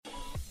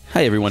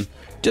Hi, everyone.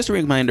 Just a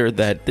reminder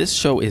that this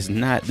show is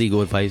not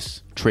legal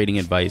advice, trading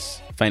advice,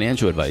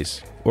 financial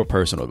advice, or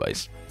personal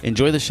advice.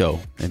 Enjoy the show,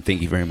 and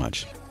thank you very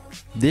much.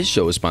 This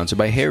show is sponsored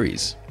by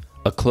Harry's.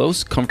 A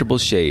close, comfortable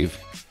shave,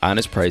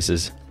 honest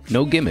prices,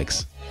 no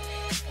gimmicks.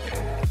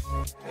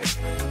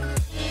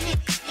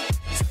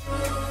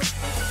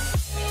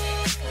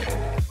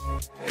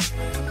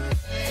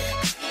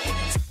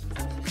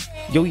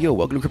 Yo,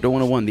 welcome to Crypto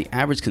 101, the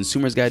average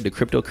consumer's guide to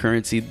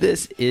cryptocurrency.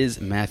 This is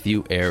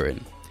Matthew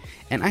Aaron,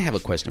 and I have a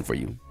question for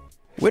you.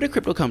 Where do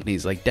crypto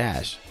companies like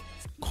Dash,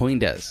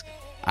 CoinDesk,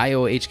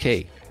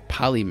 IOHK,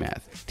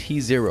 Polymath,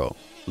 T0,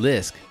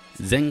 Lisk,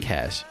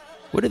 Zencash,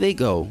 where do they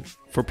go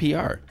for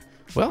PR?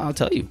 Well, I'll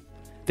tell you.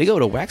 They go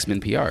to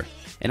Waxman PR,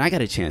 and I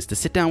got a chance to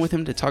sit down with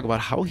him to talk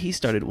about how he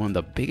started one of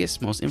the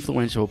biggest, most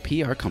influential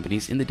PR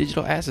companies in the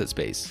digital asset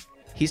space.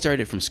 He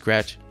started from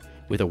scratch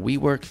with a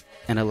WeWork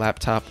and a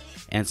laptop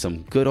and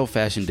some good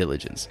old-fashioned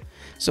diligence.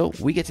 So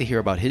we get to hear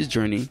about his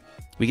journey,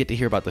 we get to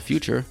hear about the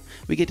future,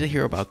 we get to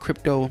hear about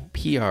Crypto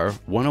PR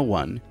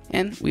 101,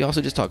 and we also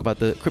just talk about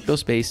the crypto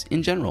space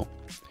in general.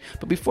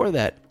 But before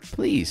that,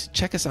 please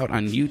check us out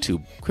on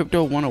YouTube,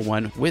 Crypto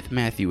 101 with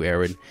Matthew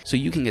Aaron, so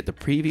you can get the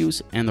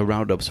previews and the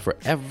roundups for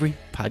every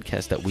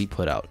podcast that we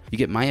put out. You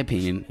get my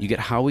opinion, you get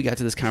how we got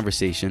to this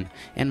conversation,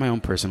 and my own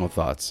personal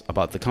thoughts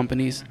about the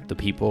companies, the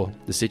people,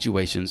 the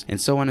situations, and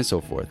so on and so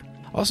forth.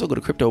 Also, go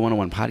to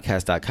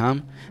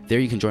crypto101podcast.com. There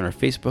you can join our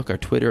Facebook, our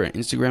Twitter, and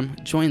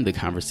Instagram. Join the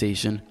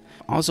conversation.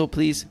 Also,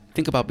 please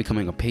think about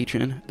becoming a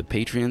patron. The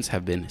Patreons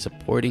have been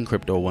supporting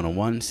Crypto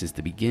 101 since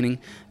the beginning.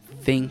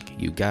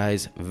 Thank you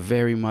guys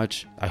very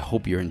much. I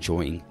hope you're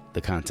enjoying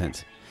the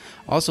content.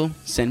 Also,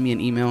 send me an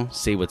email,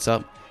 say what's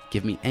up,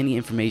 give me any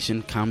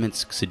information,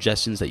 comments,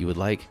 suggestions that you would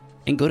like,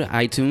 and go to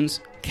iTunes,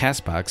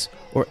 CastBox,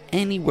 or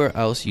anywhere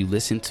else you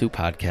listen to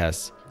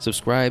podcasts.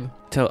 Subscribe,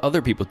 tell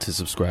other people to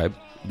subscribe,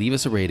 leave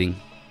us a rating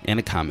and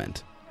a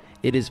comment.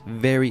 It is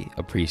very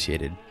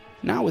appreciated.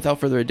 Now, without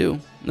further ado,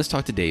 let's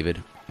talk to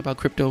David about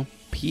Crypto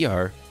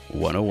PR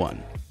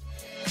 101.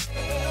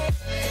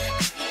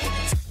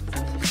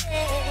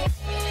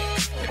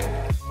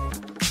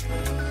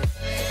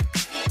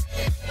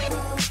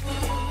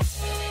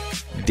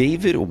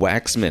 David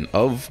Waxman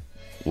of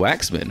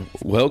Waxman,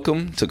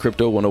 welcome to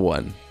Crypto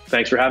 101.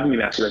 Thanks for having me,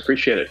 Matthew. I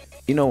appreciate it.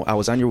 You know, I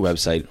was on your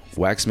website,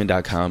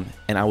 waxman.com,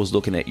 and I was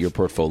looking at your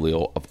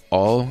portfolio of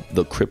all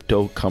the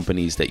crypto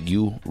companies that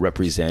you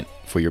represent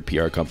for your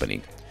PR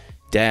company.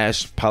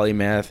 Dash,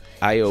 Polymath,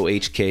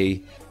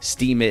 IOHK,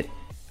 Steemit,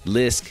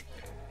 Lisk,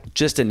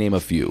 just to name a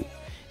few.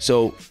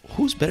 So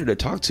who's better to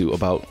talk to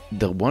about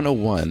the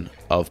 101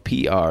 of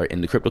PR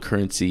in the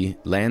cryptocurrency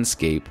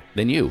landscape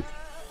than you?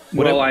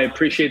 Well, I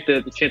appreciate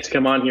the chance to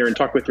come on here and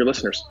talk with your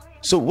listeners.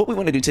 So what we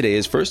want to do today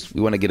is first,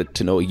 we want to get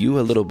to know you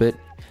a little bit.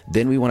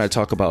 Then we want to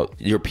talk about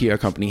your PR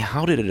company.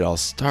 How did it all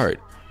start?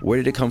 Where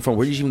did it come from?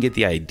 Where did you even get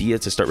the idea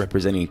to start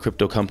representing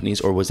crypto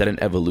companies, or was that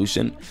an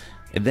evolution?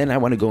 And then I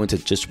want to go into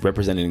just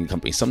representing the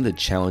company, some of the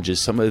challenges,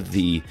 some of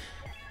the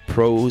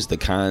pros, the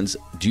cons.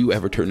 Do you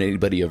ever turn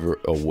anybody ever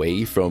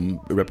away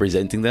from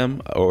representing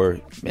them? Or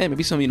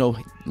maybe some,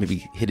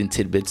 maybe hidden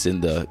tidbits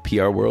in the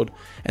PR world,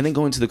 and then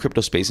go into the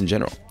crypto space in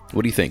general.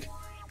 What do you think?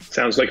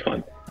 Sounds like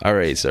fun. All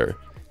right, sir.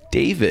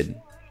 David,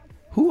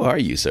 who are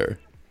you, sir?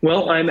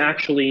 Well, I'm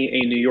actually a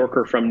New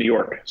Yorker from New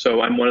York.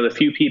 So I'm one of the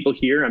few people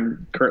here.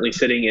 I'm currently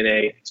sitting in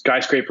a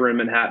skyscraper in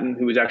Manhattan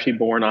who was actually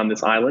born on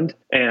this island.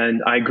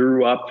 And I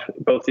grew up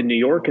both in New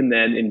York and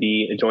then in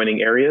the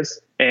adjoining areas,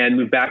 and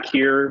moved back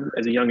here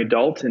as a young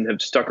adult and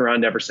have stuck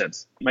around ever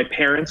since. My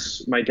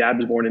dad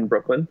was born in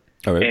Brooklyn,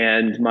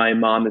 and my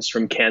mom is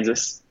from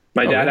Kansas.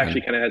 My dad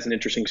actually kind of has an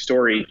interesting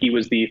story. He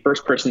was the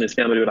first person in his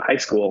family to go to high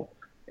school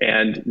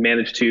and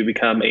managed to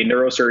become a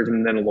neurosurgeon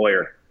and then a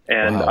lawyer.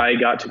 And I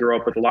got to grow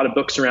up with a lot of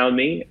books around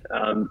me.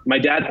 My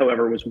dad,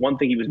 however, was one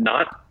thing he was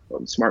not,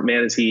 smart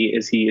man as he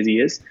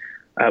is,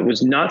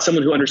 was not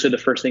someone who understood the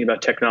first thing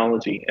about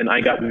technology. And I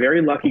got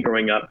very lucky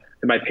growing up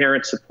that my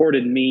parents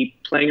supported me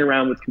playing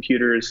around with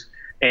computers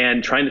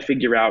and trying to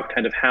figure out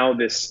kind of how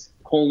this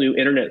whole new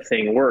internet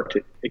thing worked,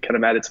 it kind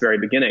of at its very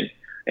beginning.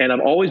 And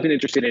I've always been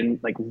interested in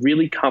like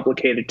really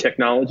complicated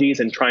technologies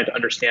and trying to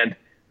understand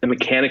the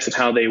mechanics of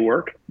how they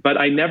work. But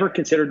I never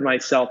considered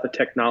myself a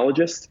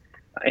technologist.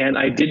 And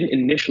I didn't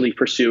initially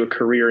pursue a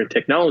career in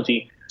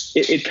technology.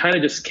 It kind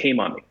of just came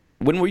on me.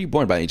 When were you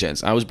born by any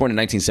chance? I was born in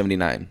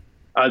 1979.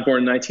 I was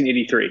born in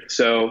 1983.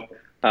 So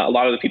a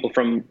lot of the people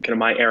from kind of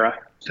my era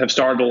have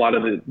started a lot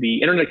of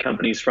the internet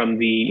companies from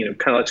the,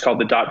 kind of let's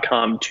call it the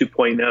 .com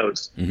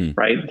 2.0s,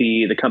 right?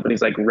 The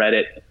companies like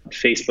Reddit,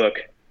 Facebook.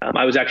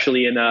 I was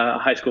actually in a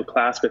high school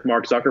class with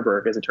Mark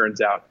Zuckerberg, as it turns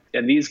out.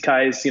 And these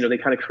guys, they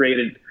kind of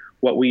created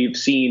what we've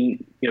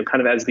seen, kind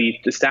of as the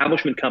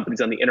establishment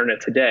companies on the internet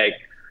today.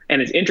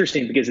 And it's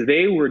interesting because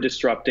they were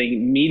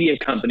disrupting media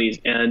companies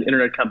and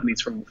internet companies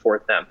from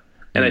before them.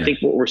 And I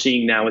think what we're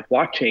seeing now with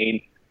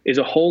blockchain is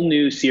a whole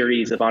new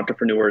series of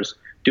entrepreneurs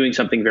doing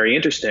something very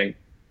interesting.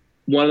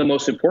 One of the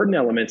most important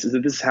elements is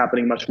that this is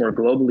happening much more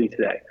globally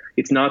today.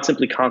 It's not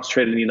simply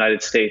concentrated in the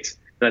United States.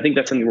 And I think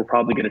that's something we're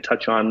probably going to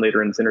touch on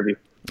later in this interview.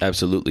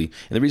 Absolutely.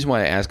 And the reason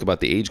why I ask about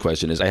the age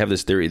question is I have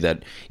this theory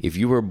that if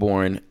you were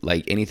born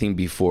like anything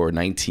before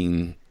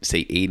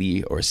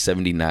 1980 or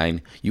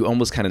 79, you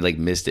almost kind of like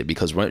missed it,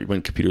 because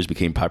when computers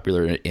became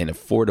popular and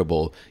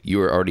affordable, you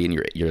were already in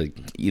your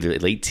either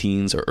late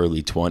teens or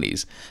early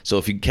 20s. So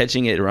if you're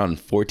catching it around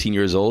 14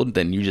 years old,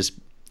 then you just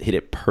hit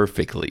it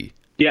perfectly.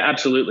 Yeah,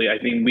 absolutely.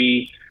 I mean,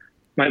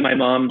 my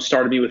mom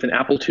started me with an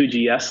Apple II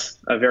GS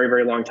a very,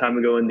 very long time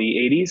ago in the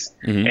 80s.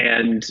 Mm-hmm.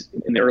 And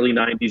in the early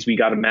 90s, we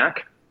got a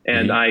Mac.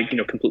 And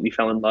mm-hmm. I completely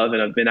fell in love,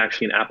 and I've been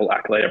actually an Apple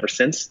acolyte ever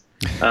since.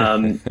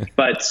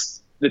 But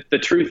the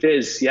truth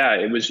is, yeah,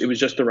 it was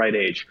just the right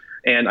age.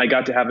 And I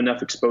got to have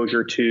enough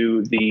exposure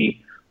to the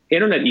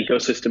internet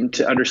ecosystem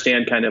to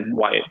understand kind of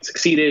why it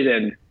succeeded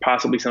and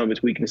possibly some of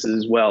its weaknesses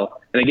as well.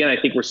 And again, I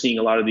think we're seeing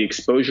a lot of the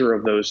exposure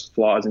of those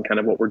flaws in kind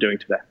of what we're doing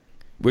today.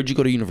 Where'd you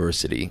go to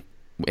university?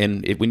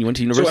 And when you went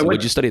to university, what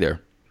did you study there?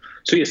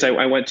 So yes,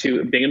 I went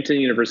to Binghamton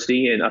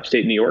University in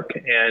upstate New York,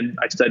 and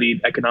I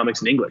studied economics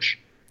and English.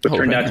 But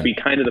turned out to be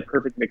kind of the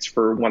perfect mix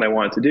for what I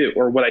wanted to do,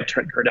 or what I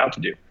turned out to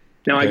do.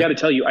 Now, I got to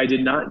tell you, I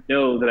did not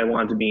know that I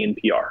wanted to be in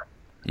PR.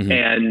 Mm-hmm.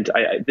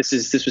 And this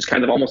was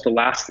kind of almost the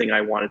last thing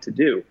I wanted to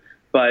do.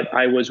 But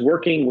I was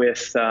working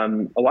with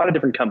a lot of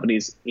different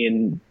companies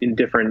in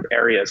different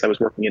areas. I was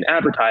working in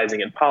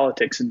advertising and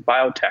politics and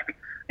biotech.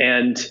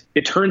 And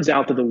it turns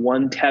out that the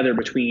one tether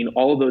between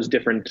all of those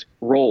different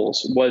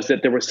roles was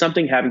that there was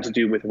something having to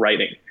do with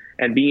writing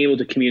and being able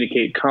to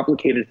communicate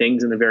complicated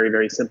things in a very,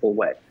 very simple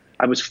way.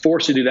 I was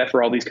forced to do that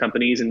for all these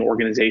companies and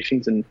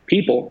organizations and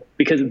people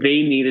because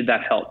they needed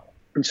that help.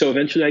 And so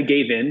eventually I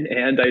gave in,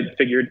 and I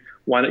figured,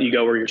 why don't you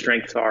go where your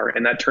strengths are?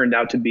 And that turned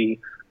out to be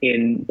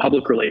in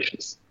public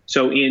relations.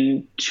 So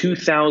in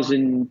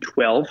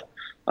 2012,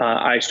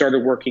 I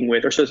started working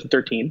with, or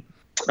 2013,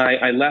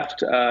 I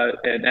left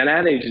an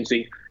ad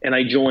agency, and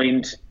I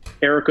joined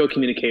Erico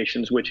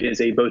Communications, which is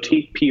a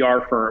boutique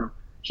PR firm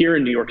here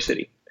in New York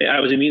City. I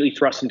was immediately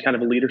thrust in kind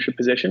of a leadership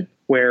position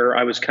where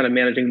I was kind of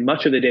managing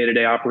much of the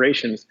day-to-day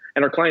operations,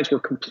 and our clients were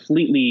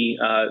completely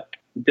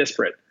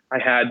disparate. I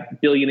had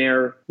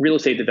billionaire real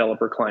estate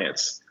developer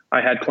clients.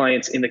 I had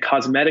clients in the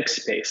cosmetic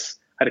space.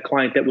 I had a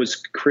client that was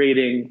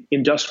creating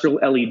industrial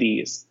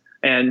LEDs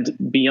and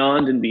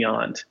beyond and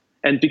beyond.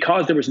 And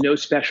because there was no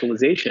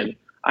specialization,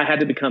 I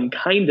had to become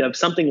kind of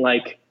something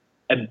like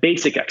a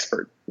basic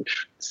expert,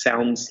 which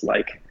sounds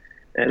like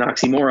an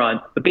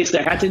oxymoron. But basically,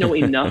 I had to know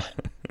enough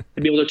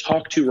to be able to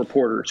talk to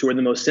reporters who are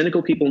the most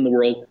cynical people in the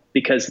world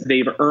because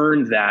they've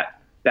earned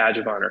that badge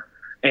of honor.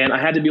 And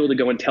I had to be able to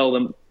go and tell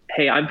them,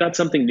 hey, I've got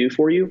something new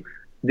for you.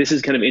 This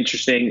is kind of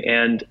interesting,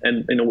 and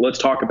let's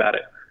talk about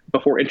it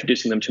before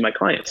introducing them to my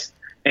clients.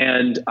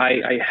 And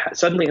I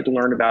suddenly had to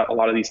learn about a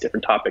lot of these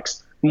different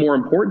topics. More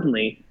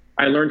importantly,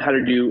 I learned how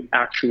to do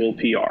actual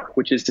PR,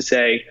 which is to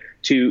say,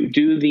 to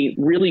do the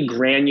really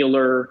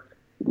granular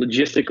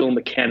logistical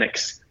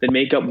mechanics that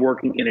make up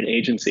working in an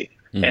agency.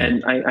 Mm-hmm.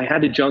 And I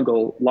had to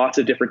juggle lots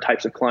of different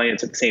types of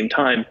clients at the same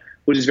time,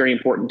 which is very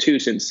important too,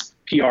 since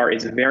PR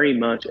is very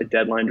much a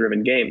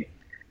deadline-driven game.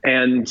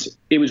 And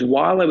it was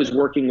while I was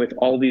working with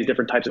all these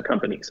different types of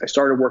companies, I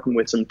started working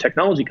with some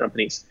technology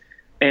companies.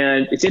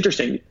 And it's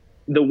interesting,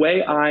 the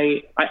way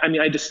I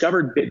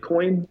discovered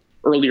Bitcoin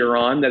earlier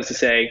on, that is to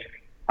say,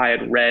 I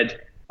had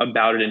read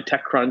about it in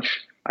TechCrunch,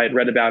 I had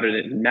read about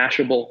it in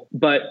Mashable,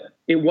 but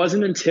it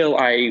wasn't until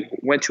I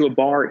went to a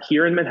bar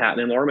here in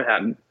Manhattan, in Lower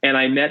Manhattan, and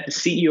I met the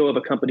CEO of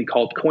a company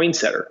called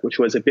Coinsetter, which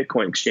was a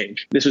Bitcoin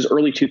exchange. This was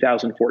early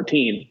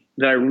 2014,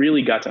 that I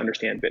really got to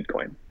understand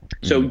Bitcoin.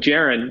 So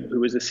Jaron, who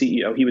was the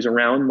CEO, he was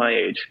around my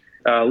age,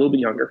 a little bit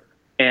younger,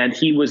 and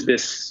he was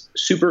this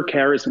super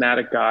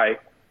charismatic guy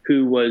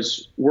who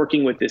was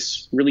working with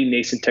this really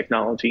nascent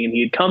technology, and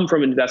he had come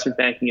from investment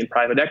banking and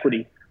private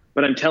equity.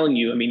 But I'm telling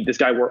you, I mean, this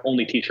guy wore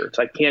only t-shirts.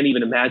 I can't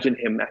even imagine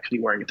him actually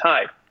wearing a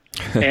tie.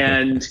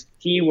 And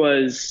he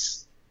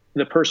was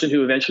the person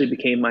who eventually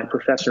became my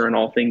professor in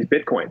all things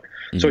Bitcoin.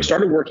 Mm-hmm. So I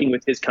started working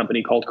with his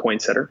company called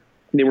Coinsetter.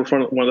 They were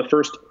one of the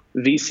first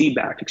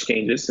VC-backed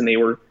exchanges, and they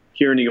were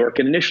here in New York.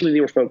 And initially,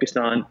 they were focused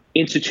on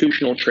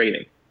institutional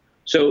trading.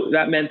 So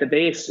that meant that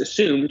they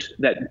assumed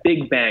that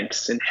big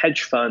banks and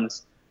hedge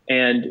funds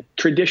and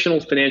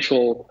traditional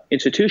financial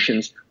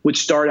institutions would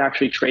start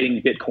actually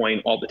trading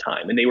Bitcoin all the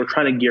time. And they were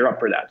trying to gear up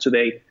for that. So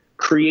they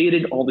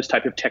created all this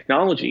type of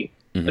technology,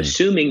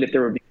 assuming that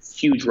there would be a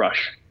huge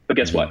rush. But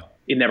guess what?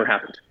 It never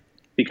happened,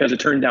 because it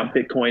turned out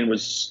Bitcoin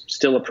was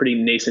still a pretty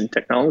nascent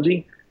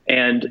technology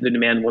and the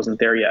demand wasn't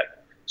there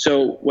yet.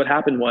 So what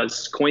happened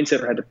was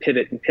Coinsetter had to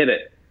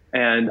pivot.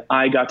 And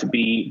I got to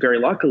be, very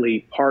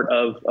luckily, part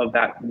of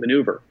that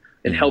maneuver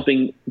and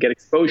helping get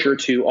exposure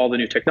to all the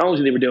new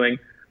technology they were doing,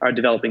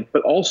 developing,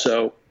 but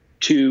also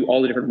to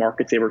all the different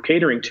markets they were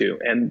catering to.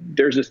 And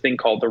there's this thing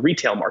called the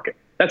retail market.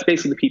 That's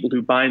basically the people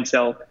who buy and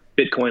sell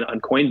Bitcoin on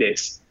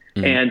Coinbase.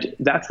 And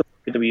that's the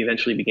market that we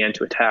eventually began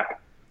to attack.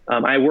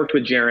 I worked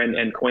with Jaron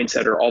and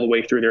Coinsetter all the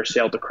way through their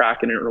sale to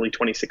Kraken in early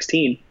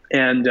 2016.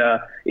 And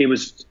it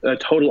was a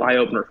total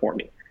eye-opener for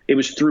me. It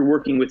was through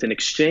working with an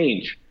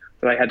exchange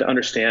that I had to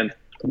understand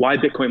why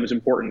Bitcoin was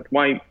important,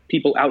 why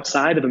people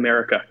outside of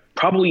America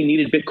probably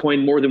needed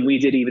Bitcoin more than we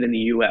did even in the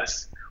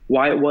US,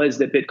 why it was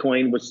that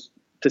Bitcoin was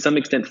to some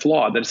extent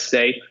flawed, that is to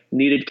say,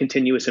 needed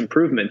continuous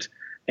improvement,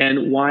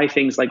 and why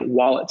things like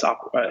wallets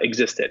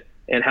existed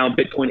and how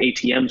Bitcoin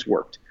ATMs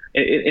worked.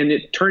 And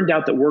it turned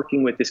out that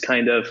working with this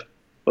kind of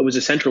what was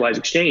a centralized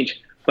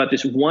exchange, but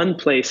this one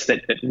place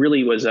that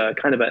really was a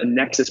kind of a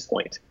nexus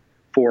point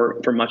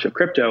for much of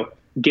crypto,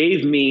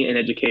 gave me an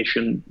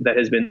education that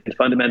has been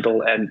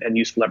fundamental and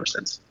useful ever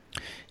since.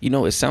 You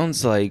know, it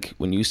sounds like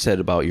when you said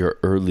about your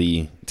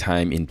early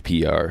time in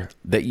PR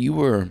that you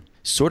were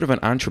sort of an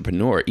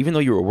entrepreneur. Even though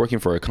you were working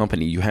for a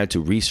company, you had to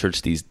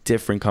research these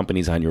different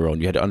companies on your own.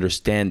 You had to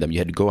understand them. You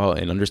had to go out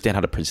and understand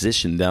how to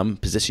position them,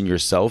 position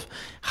yourself,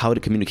 how to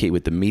communicate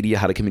with the media,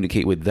 how to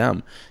communicate with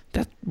them.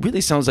 That really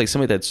sounds like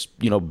somebody that's,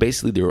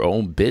 basically their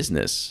own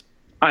business.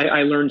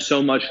 I learned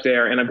so much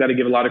there, and I've got to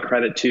give a lot of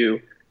credit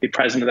to the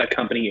president of that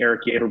company,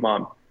 Eric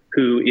Yaberbaum,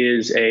 who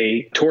is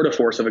a tour de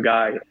force of a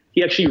guy.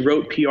 He actually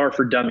wrote PR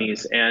for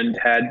Dummies and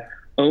had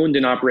owned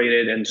and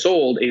operated and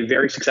sold a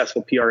very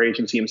successful PR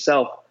agency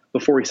himself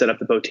before he set up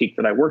the boutique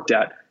that I worked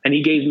at. And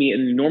he gave me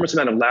an enormous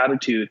amount of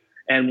latitude.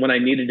 And when I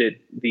needed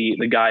it, the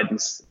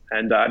guidance.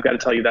 And I've got to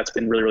tell you, that's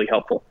been really, really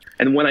helpful.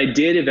 And when I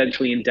did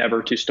eventually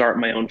endeavor to start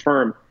my own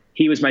firm,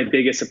 he was my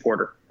biggest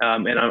supporter.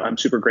 And I'm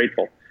super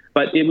grateful.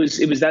 But it was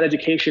that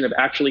education of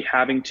actually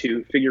having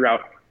to figure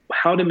out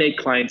how to make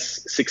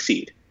clients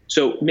succeed.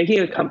 So making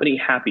a company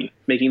happy,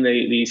 making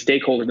the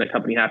stakeholders in that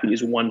company happy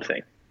is one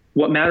thing.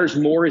 What matters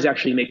more is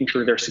actually making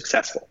sure they're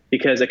successful,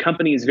 because a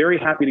company is very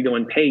happy to go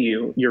and pay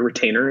you your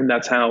retainer. And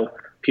that's how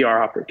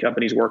PR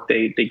companies work.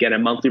 They get a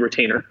monthly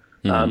retainer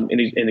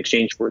in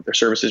exchange for their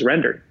services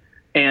rendered.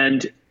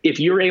 And if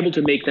you're able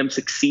to make them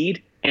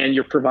succeed and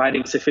you're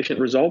providing sufficient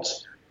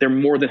results, they're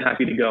more than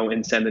happy to go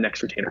and send the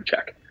next retainer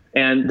check.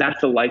 And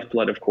that's the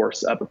lifeblood, of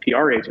course, of a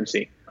PR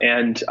agency.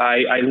 And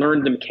I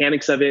learned the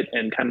mechanics of it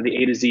and kind of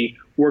the A to Z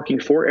working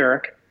for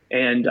Eric.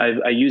 And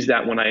I used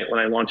that when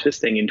I launched this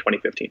thing in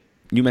 2015.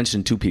 You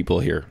mentioned two people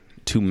here,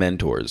 two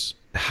mentors.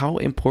 How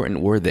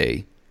important were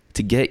they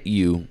to get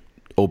you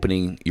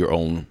opening your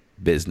own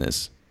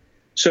business?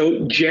 So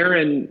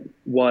Jaron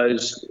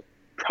was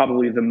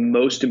probably the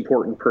most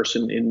important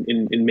person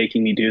in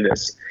making me do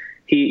this.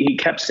 He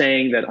kept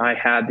saying that I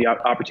had the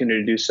opportunity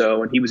to do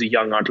so, and he was a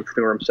young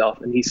entrepreneur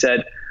himself. And he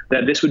said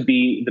that this would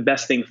be the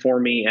best thing for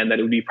me and that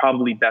it would be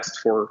probably best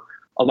for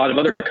a lot of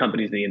other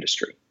companies in the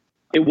industry.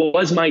 It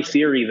was my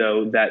theory,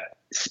 though, that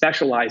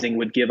specializing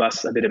would give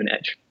us a bit of an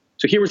edge.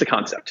 So here was the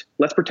concept.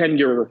 Let's pretend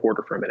you're a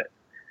reporter for a minute,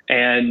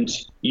 and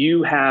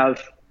you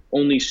have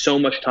only so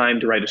much time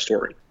to write a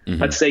story.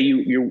 Mm-hmm. Let's say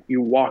you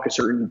walk a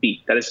certain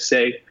beat. That is to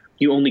say,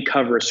 you only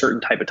cover a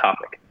certain type of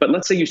topic. But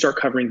let's say you start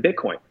covering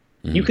Bitcoin.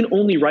 Mm-hmm. You can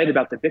only write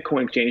about the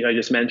Bitcoin exchange I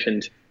just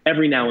mentioned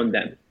every now and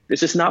then.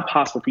 It's just not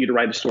possible for you to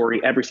write a story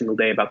every single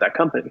day about that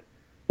company.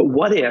 But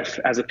what if,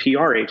 as a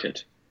PR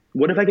agent,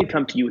 what if I could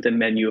come to you with a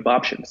menu of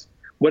options?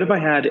 What if I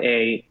had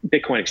a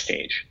Bitcoin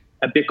exchange,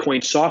 a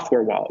Bitcoin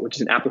software wallet, which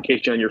is an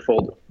application on your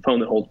phone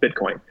that holds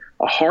Bitcoin,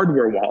 a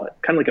hardware wallet,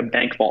 kind of like a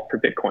bank vault for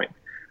Bitcoin,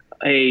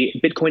 a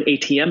Bitcoin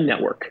ATM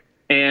network,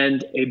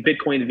 and a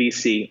Bitcoin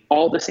VC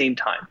all at the same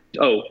time.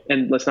 Oh,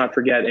 and let's not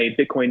forget a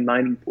Bitcoin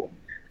mining pool.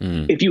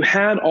 If you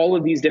had all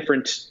of these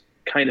different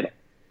kind of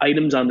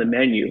items on the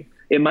menu,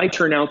 it might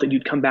turn out that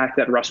you'd come back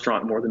to that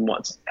restaurant more than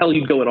once. Hell,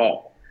 you'd go at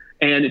all.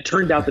 And it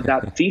turned out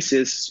that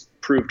thesis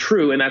proved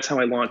true, and that's how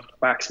I launched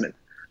Waxman,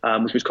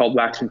 which was called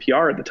Waxman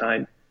PR at the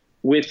time,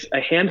 with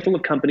a handful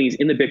of companies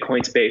in the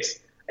Bitcoin space.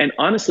 And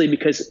honestly,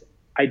 because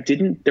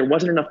there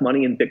wasn't enough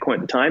money in Bitcoin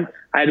at the time,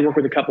 I had to work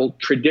with a couple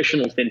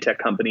traditional fintech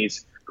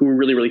companies who were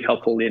really, really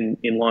helpful in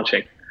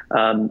launching.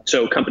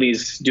 So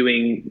companies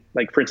doing,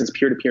 like, for instance,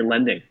 peer-to-peer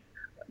lending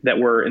that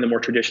were in the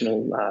more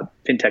traditional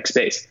fintech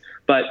space.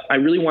 But I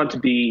really wanted to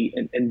be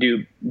and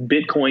do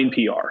Bitcoin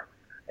PR.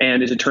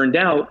 And as it turned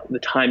out, the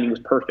timing was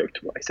perfect.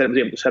 I was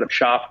able to set up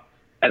shop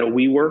at a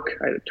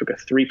WeWork. I took a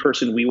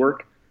 3-person WeWork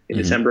in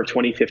December of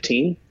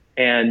 2015.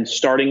 And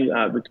starting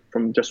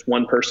from just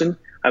one person,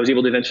 I was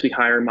able to eventually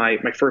hire my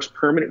first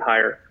permanent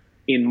hire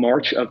in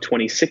March of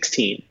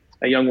 2016,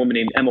 a young woman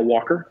named Emma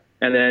Walker.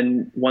 And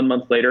then 1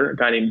 month later, a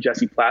guy named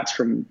Jesse Platts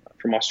from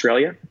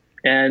Australia.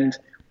 And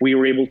we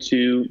were able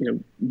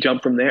to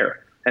jump from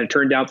there. And it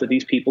turned out that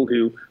these people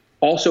who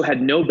also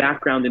had no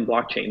background in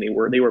blockchain,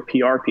 they were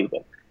PR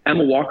people.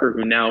 Emma Walker,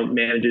 who now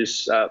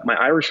manages my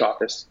Irish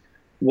office,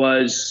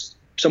 was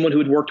someone who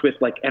had worked with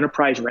like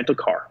Enterprise Rental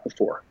Car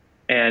before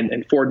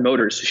and Ford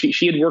Motors.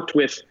 She had worked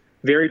with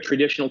very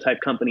traditional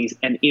type companies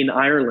and in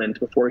Ireland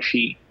before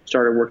she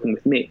started working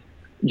with me.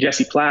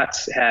 Jesse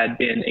Platts had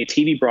been a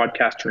TV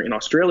broadcaster in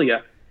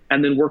Australia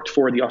and then worked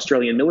for the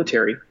Australian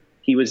military.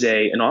 He was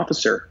an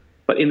officer,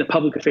 but in the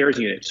public affairs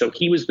unit. So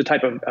he was the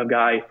type of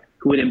guy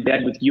who would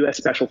embed with U.S.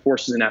 Special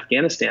Forces in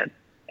Afghanistan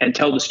and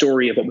tell the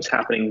story of what was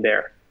happening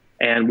there,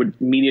 and would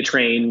media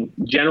train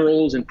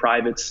generals and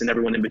privates and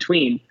everyone in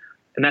between.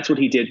 And that's what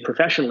he did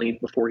professionally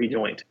before he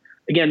joined.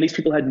 Again, these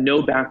people had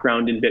no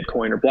background in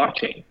Bitcoin or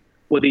blockchain,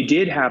 What they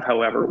did have,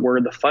 however, were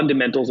the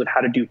fundamentals of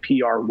how to do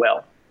PR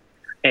well.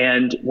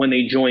 And when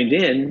they joined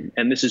in,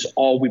 and this is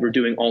all we were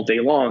doing all day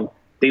long,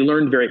 they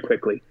learned very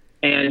quickly.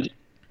 And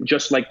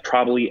just like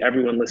probably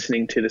everyone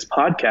listening to this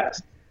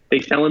podcast, they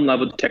fell in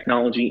love with the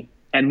technology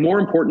and, more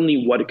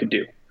importantly, what it could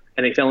do.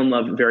 And they fell in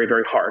love very,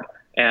 very hard.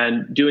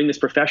 And doing this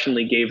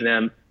professionally gave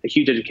them a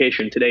huge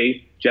education.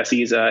 Today,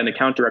 Jesse is an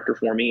account director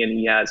for me, and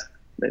he has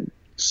a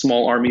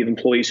small army of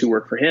employees who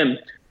work for him.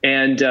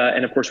 And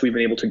of course, we've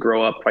been able to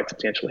grow up quite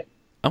substantially.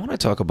 I want to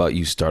talk about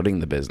you starting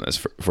the business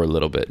for a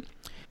little bit.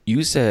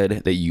 You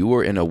said that you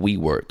were in a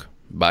WeWork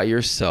by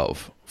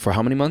yourself for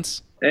how many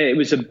months? It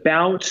was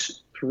about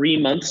 3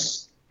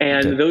 months.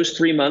 And Okay. those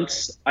 3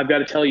 months, I've got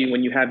to tell you,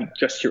 when you have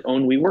just your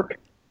own WeWork,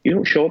 you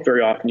don't show up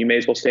very often. You may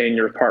as well stay in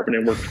your apartment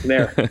and work from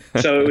there.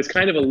 So it was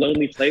kind of a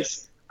lonely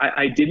place.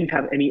 I didn't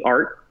have any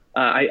art.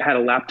 I had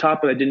a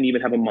laptop, but I didn't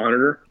even have a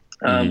monitor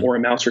or a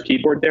mouse or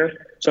keyboard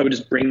there. So I would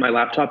just bring my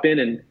laptop in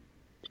and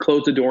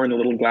close the door in the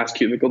little glass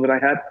cubicle that I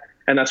had.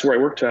 And that's where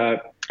I worked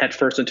at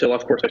first until,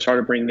 of course, I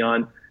started bringing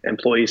on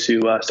employees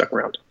who stuck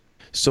around.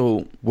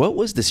 So what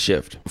was the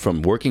shift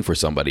from working for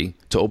somebody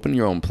to open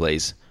your own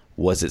place?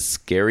 Was it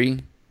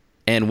scary?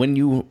 And when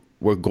you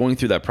were going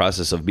through that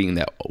process of being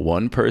that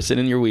one person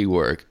in your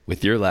WeWork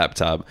with your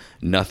laptop,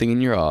 nothing in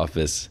your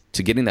office,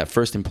 to getting that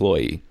first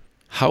employee,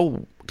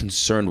 how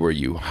concerned were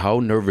you?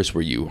 How nervous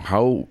were you?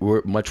 How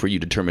much were you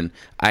determined,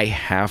 I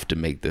have to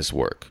make this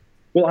work?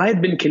 Well, I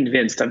had been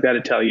convinced, I've got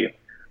to tell you,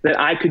 that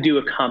I could do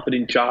a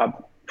competent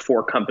job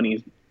for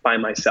companies by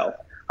myself.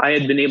 I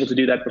had been able to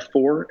do that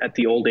before at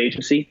the old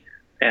agency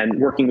and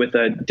working with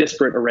a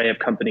disparate array of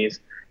companies.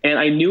 And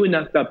I knew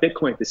enough about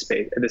Bitcoin at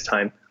this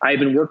time. I had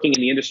been working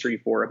in the industry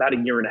for about a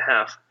year and a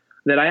half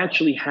that I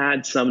actually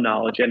had some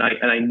knowledge, and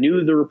I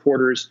knew the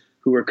reporters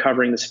who were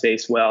covering the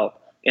space well,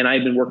 and I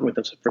had been working with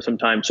them for some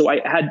time. So I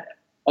had,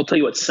 I'll tell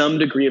you what, some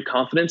degree of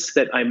confidence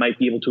that I might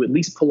be able to at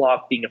least pull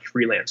off being a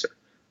freelancer.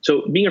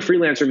 So being a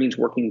freelancer means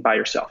working by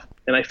yourself.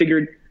 And I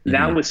figured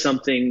that was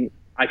something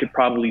I could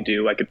probably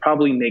do. I could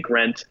probably make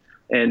rent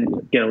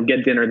and,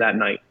 get dinner that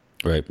night.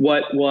 Right.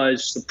 What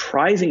was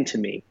surprising to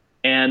me,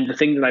 and the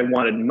thing that I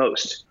wanted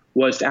most,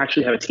 was to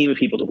actually have a team of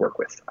people to work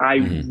with. I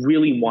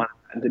really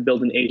wanted to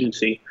build an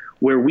agency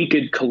where we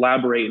could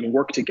collaborate and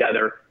work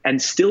together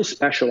and still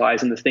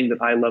specialize in the thing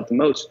that I loved the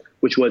most,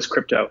 which was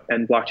crypto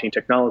and blockchain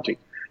technology.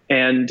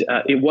 And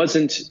it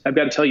wasn't, I've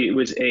got to tell you, it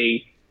was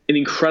an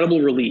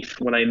incredible relief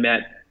when I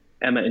met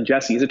Emma and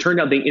Jesse. As it turned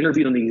out, they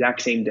interviewed on the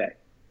exact same day.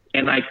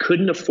 And I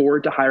couldn't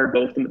afford to hire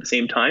both of them at the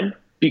same time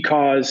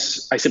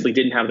because I simply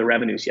didn't have the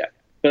revenues yet.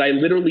 But I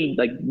literally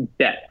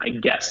I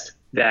guessed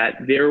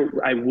that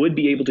I would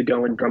be able to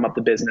go and drum up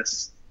the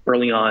business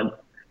early on.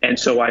 And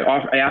so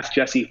I asked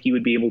Jesse if he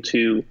would be able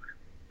to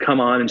come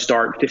on and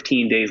start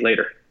 15 days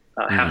later,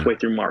 halfway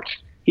through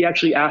March. He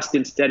actually asked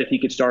instead if he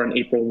could start on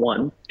April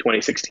 1,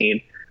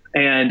 2016.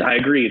 And I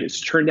agreed. It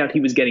turned out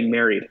he was getting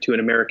married to an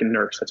American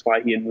nurse. That's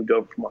why he had moved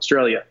over from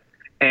Australia.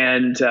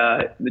 And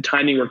the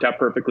timing worked out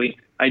perfectly.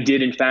 I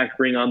did, in fact,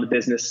 bring on the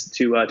business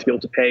to be able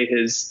to pay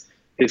his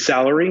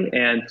salary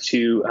and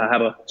to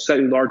have a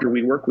slightly larger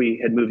WeWork. We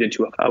had moved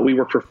into a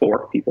WeWork for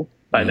 4 people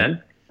by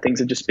then. Things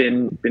have just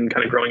been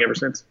kind of growing ever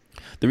since.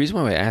 The reason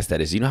why I asked that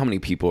is, you know how many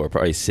people are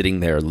probably sitting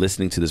there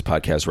listening to this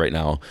podcast right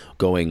now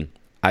going,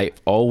 I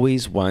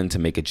always wanted to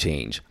make a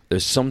change.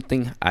 There's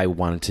something I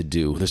wanted to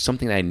do. There's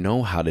something I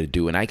know how to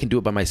do, and I can do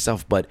it by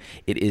myself, but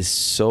it is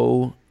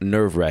so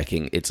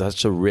nerve-wracking. It's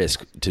such a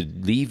risk to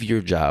leave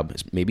your job,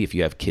 maybe if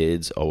you have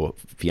kids, a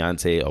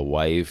fiance, a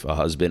wife, a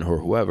husband, or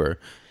whoever,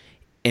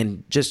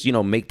 and just,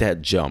 make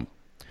that jump.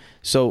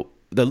 So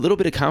the little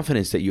bit of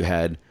confidence that you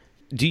had,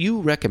 do you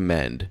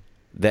recommend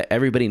that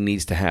everybody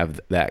needs to have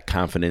that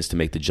confidence to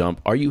make the jump?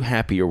 Are you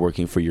happy you're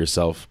working for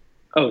yourself?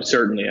 Oh,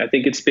 certainly. I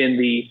think it's been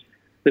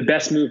the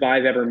best move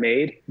I've ever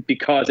made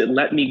because it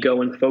let me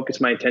go and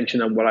focus my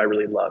attention on what I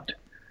really loved.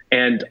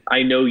 And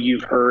I know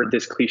you've heard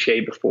this cliche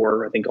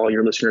before. I think all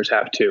your listeners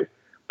have too.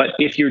 But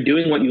if you're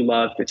doing what you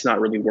love, it's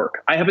not really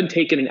work. I haven't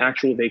taken an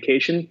actual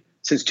vacation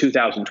since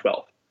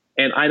 2012.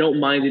 And I don't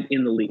mind it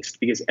in the least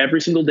because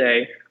every single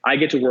day I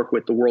get to work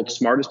with the world's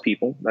smartest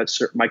people. That's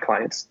my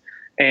clients.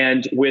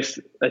 And with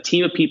a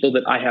team of people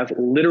that I have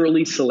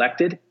literally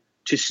selected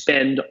to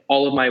spend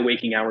all of my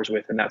waking hours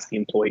with. And that's the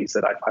employees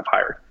that I've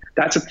hired.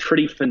 That's a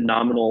pretty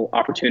phenomenal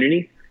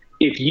opportunity.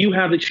 If you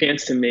have the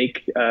chance to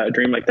make a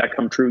dream like that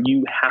come true,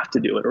 you have to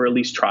do it, or at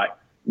least try.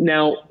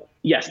 Now,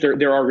 yes,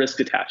 there are risks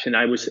attached, and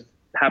I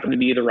happened to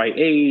be the right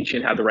age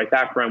and have the right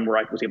background where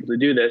I was able to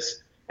do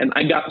this. And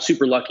I got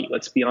super lucky.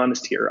 Let's be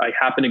honest here. I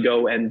happened to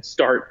go and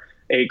start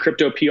a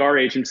crypto PR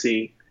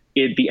agency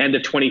at the end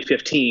of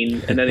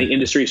 2015, and then the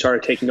industry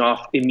started taking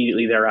off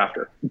immediately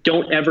thereafter.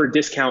 Don't ever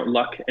discount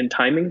luck and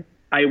timing.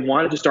 I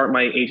wanted to start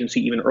my agency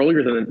even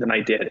earlier than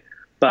I did,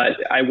 but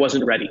I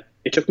wasn't ready.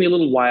 It took me a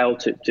little while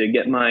to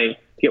get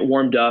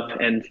warmed up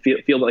and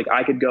feel like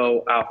I could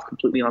go off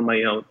completely on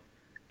my own.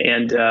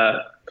 And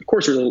of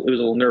course, it was a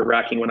little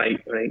nerve-wracking when I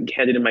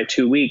handed in my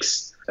 2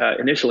 weeks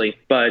initially,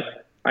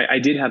 but I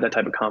did have that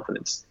type of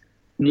confidence.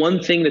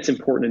 One thing that's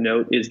important to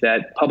note is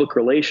that public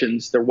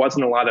relations, there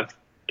wasn't a lot of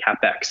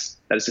CapEx.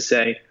 That is to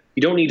say,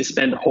 you don't need to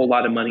spend a whole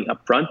lot of money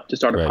up front to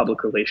start a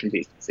public relations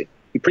agency.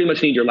 You pretty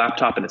much need your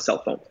laptop and a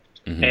cell phone.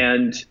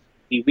 And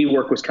the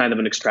WeWork was kind of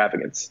an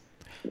extravagance.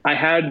 I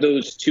had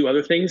those two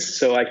other things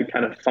so I could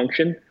kind of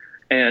function,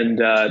 and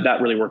that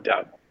really worked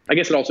out. I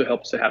guess it also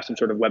helps to have some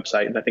sort of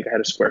website, and I think I had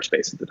a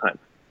Squarespace at the time.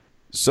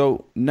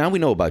 So now we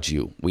know about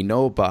you. We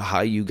know about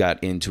how you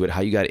got into it,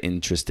 how you got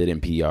interested in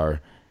PR,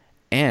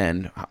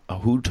 and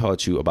who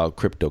taught you about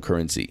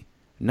cryptocurrency.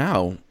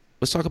 Now,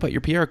 let's talk about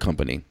your PR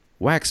company,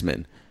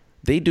 Waxman.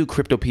 They do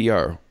crypto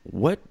PR.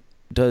 What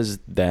does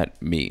that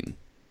mean?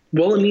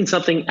 Well, it means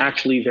something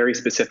actually very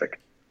specific.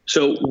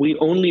 So we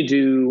only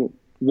do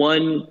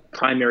one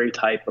primary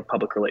type of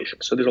public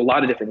relations. So there's a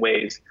lot of different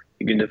ways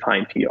you can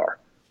define PR.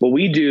 What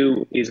we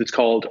do is it's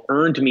called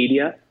earned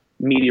media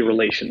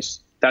relations.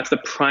 That's the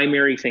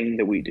primary thing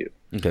that we do.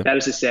 Okay. That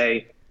is to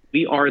say,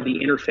 we are the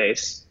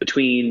interface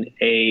between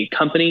a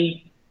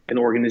company, an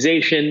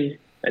organization,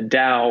 a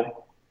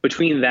DAO,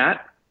 between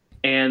that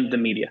and the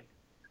media.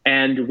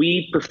 And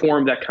we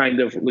perform that kind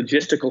of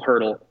logistical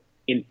hurdle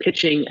in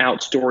pitching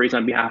out stories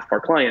on behalf of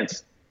our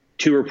clients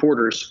to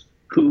reporters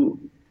who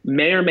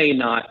may or may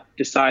not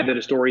decide that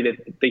a story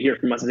that they hear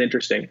from us is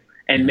interesting,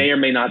 and may or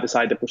may not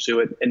decide to pursue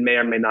it, and may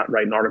or may not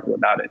write an article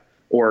about it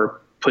or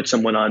put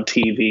someone on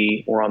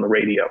TV or on the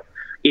radio.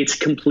 It's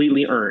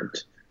completely earned.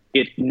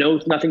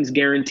 Nothing's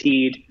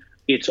guaranteed.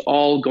 It's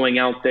all going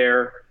out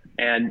there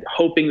and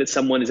hoping that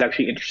someone is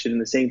actually interested in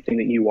the same thing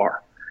that you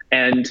are.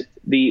 And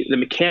the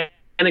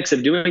mechanics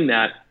of doing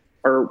that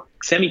are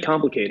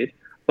semi-complicated,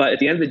 but at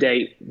the end of the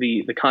day,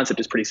 the concept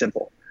is pretty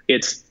simple.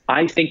 It's,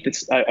 I think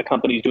that a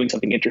company is doing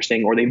something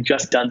interesting, or they've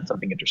just done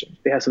something interesting.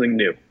 They have something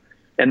new.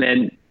 And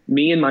then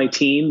me and my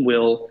team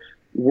will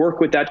work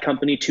with that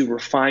company to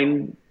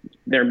refine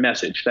their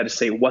message. That is,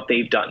 say what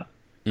they've done,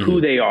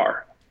 who they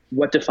are,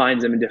 what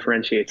defines them and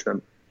differentiates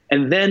them.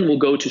 And then we'll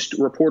go to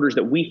reporters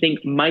that we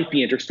think might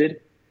be interested,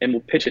 and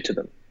we'll pitch it to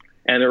them.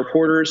 And the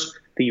reporters,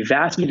 the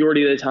vast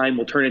majority of the time,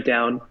 will turn it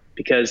down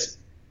because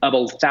of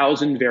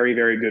 1,000 very,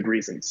 very good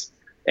reasons.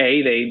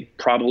 A, they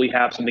probably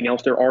have something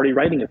else they're already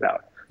writing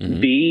about.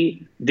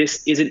 B,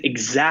 this isn't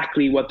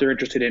exactly what they're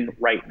interested in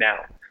right now.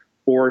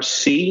 Or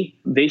C,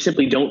 they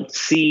simply don't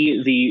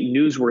see the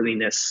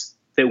newsworthiness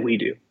that we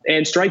do.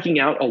 And striking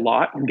out a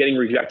lot and getting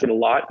rejected a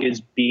lot is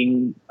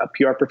being a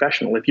PR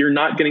professional. If you're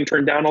not getting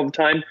turned down all the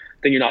time,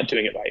 then you're not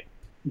doing it right.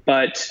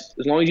 But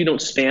as long as you don't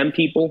spam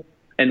people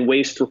and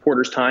waste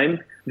reporters' time,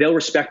 they'll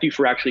respect you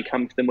for actually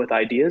coming to them with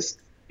ideas.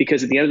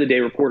 Because at the end of the day,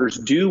 reporters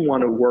do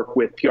want to work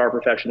with PR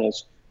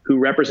professionals who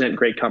represent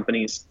great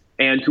companies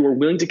and who are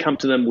willing to come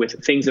to them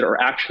with things that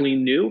are actually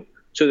new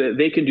so that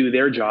they can do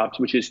their jobs,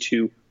 which is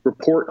to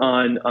report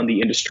on the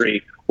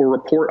industry or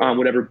report on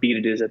whatever beat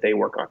it is that they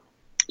work on.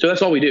 So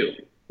that's all we do.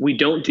 We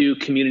don't do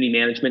community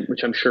management,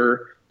 which I'm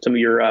sure some of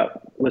your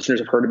listeners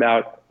have heard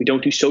about. We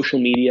don't do social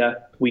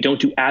media. We don't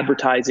do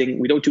advertising.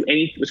 We don't do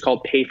any what's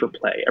called pay for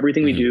play.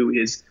 Everything we do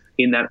is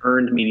in that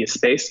earned media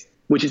space,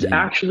 which is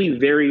actually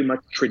very much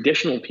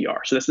traditional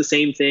PR. So that's the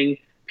same thing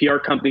PR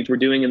companies were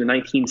doing in the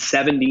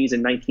 1970s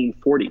and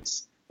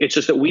 1940s. It's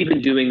just that we've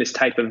been doing this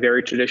type of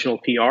very traditional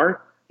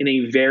PR in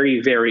a very,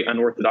 very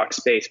unorthodox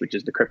space, which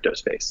is the crypto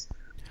space.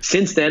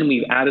 Since then,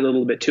 we've added a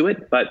little bit to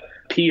it, but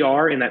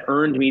PR and that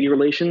earned media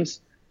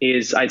relations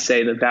is, I'd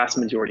say, the vast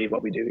majority of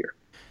what we do here.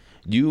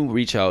 You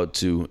reach out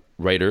to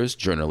writers,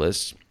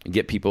 journalists,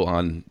 get people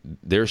on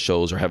their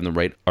shows or have them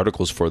write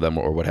articles for them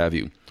or what have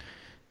you.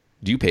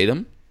 Do you pay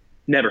them?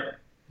 Never,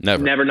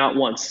 not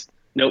once.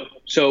 Nope.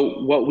 So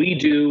what we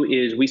do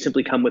is we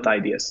simply come with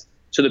ideas.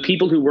 So the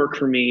people who work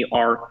for me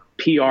are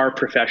PR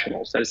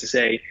professionals. That is to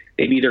say,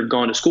 they've either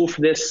gone to school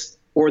for this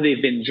or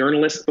they've been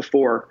journalists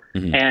before,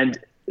 and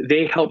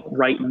they help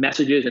write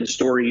messages and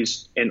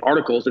stories and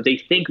articles that they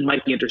think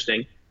might be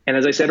interesting. And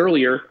as I said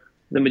earlier,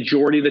 the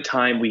majority of the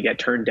time we get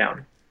turned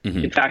down.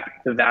 In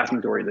fact, the vast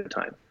majority of the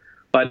time.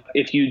 But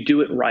if you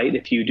do it right,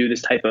 if you do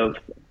this type of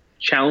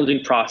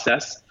challenging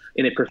process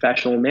in a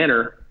professional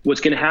manner,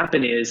 what's going to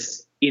happen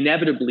is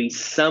inevitably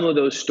some of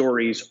those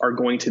stories are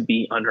going to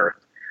be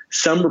unearthed.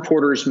 Some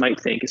reporters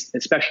might think,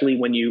 especially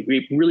when you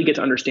really get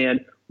to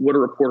understand what a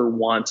reporter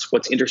wants,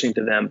 what's interesting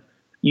to them,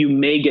 you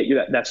may get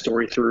that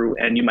story through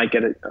and you might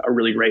get a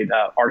really great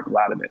article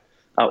out of it,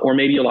 or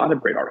maybe a lot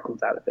of great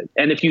articles out of it.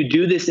 And if you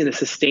do this in a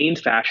sustained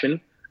fashion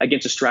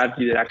against a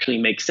strategy that actually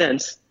makes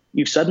sense,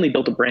 you've suddenly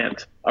built a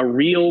brand, a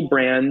real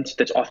brand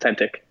that's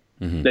authentic,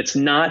 that's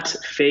not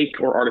fake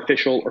or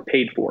artificial or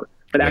paid for,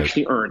 but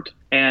actually earned.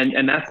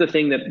 And that's the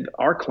thing that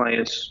our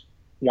clients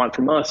want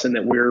from us and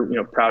that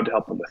we're proud to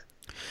help them with.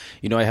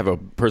 I have a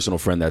personal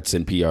friend that's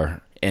in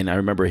PR, and I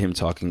remember him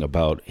talking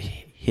about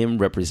him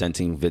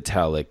representing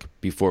Vitalik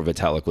before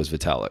Vitalik was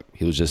Vitalik.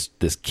 He was just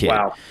this kid.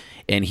 Wow.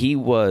 And he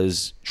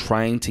was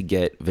trying to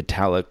get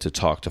Vitalik to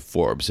talk to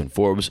Forbes, and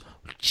Forbes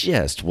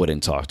just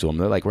wouldn't talk to him.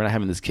 They're like, we're not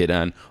having this kid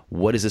on.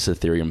 What is this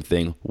Ethereum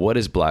thing? What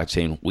is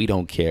blockchain? We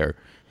don't care.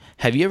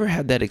 Have you ever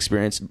had that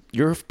experience?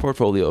 Your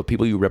portfolio of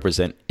people you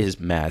represent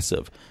is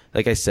massive.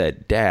 Like I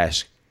said,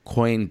 Dash,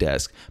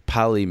 CoinDesk,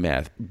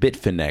 Polymath,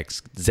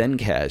 Bitfinex,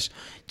 Zencash,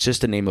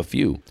 just to name a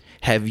few.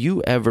 Have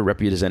you ever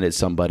represented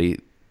somebody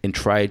and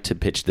tried to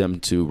pitch them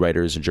to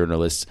writers and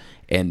journalists,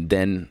 and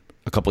then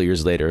a couple of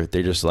years later,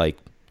 they're just like,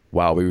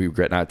 wow, we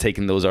regret not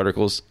taking those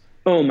articles?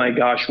 Oh my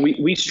gosh,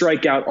 we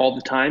strike out all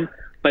the time,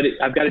 but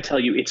I've got to tell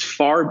you, it's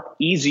far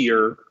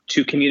easier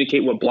to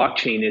communicate what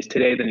blockchain is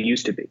today than it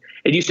used to be.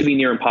 It used to be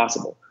near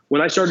impossible.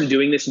 When I started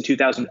doing this in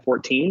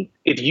 2014,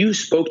 if you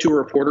spoke to a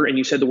reporter and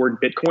you said the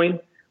word Bitcoin,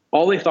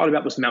 all they thought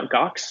about was Mt.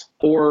 Gox,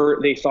 or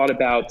they thought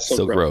about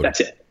Silk Road. That's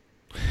it.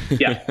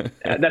 Yeah,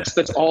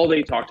 that's all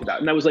they talked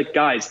about. And I was like,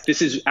 guys,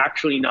 this is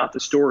actually not the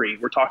story.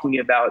 We're talking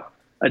about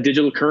a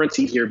digital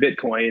currency here,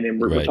 Bitcoin,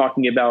 and we're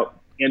talking about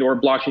or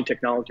blockchain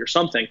technology or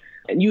something.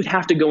 And you'd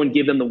have to go and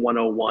give them the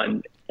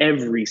 101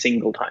 every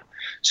single time.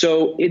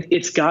 So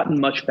it's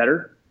gotten much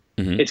better.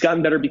 Mm-hmm. It's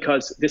gotten better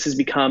because this has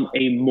become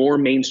a more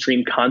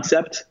mainstream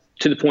concept,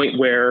 to the point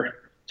where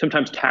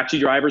sometimes taxi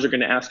drivers are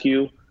going to ask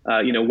you,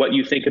 what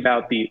you think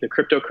about the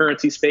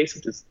cryptocurrency space,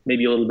 which is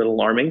maybe a little bit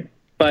alarming.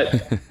 But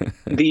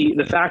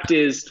the fact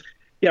is,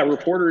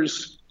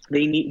 reporters,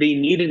 they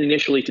needed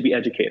initially to be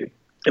educated.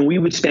 And we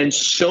would spend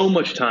so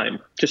much time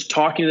just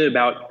talking to them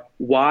about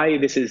why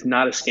this is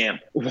not a scam,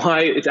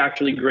 why it's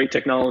actually great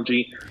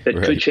technology that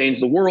could change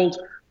the world.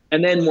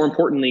 And then more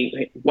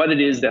importantly, what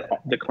it is that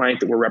the client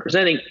that we're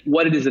representing,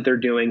 what it is that they're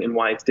doing and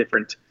why it's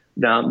different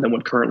than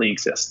what currently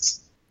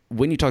exists.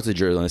 When you talk to the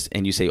journalist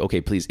and you say,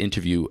 okay, please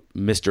interview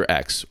Mr.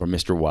 X or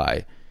Mr.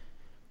 Y,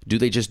 do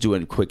they just do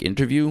a quick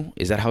interview?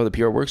 Is that how the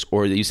PR works?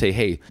 Or do you say,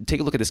 hey, take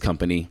a look at this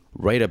company,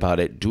 write about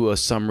it, do a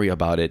summary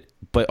about it,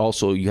 but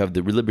also you have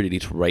the liberty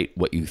to write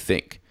what you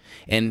think?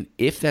 And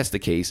if that's the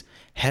case,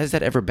 has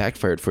that ever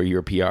backfired for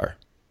your PR?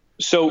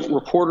 So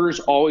reporters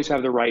always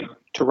have the right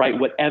to write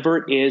whatever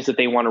it is that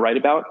they want to write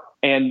about.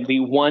 And the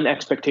one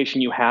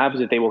expectation you have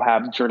is that they will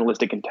have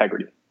journalistic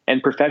integrity.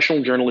 And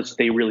professional journalists,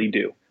 they really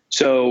do.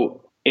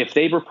 So if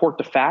they report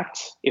the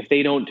facts, if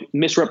they don't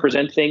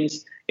misrepresent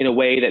things in a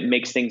way that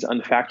makes things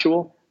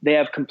unfactual, they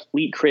have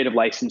complete creative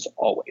license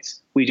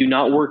always. We do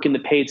not work in the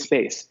paid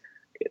space.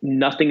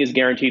 Nothing is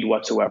guaranteed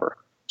whatsoever.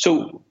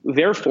 So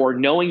therefore,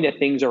 knowing that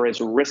things are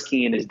as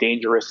risky and as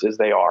dangerous as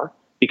they are,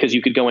 because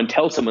you could go and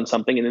tell someone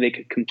something and then they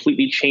could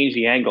completely change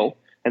the angle,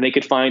 and they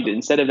could find,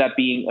 instead of that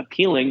being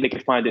appealing, they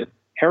could find it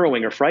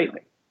harrowing or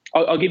frightening.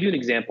 I'll give you an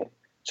example.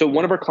 So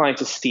one of our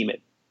clients is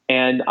Steemit.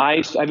 And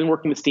I've been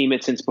working with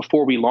Steemit since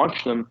before we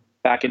launched them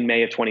back in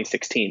May of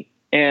 2016.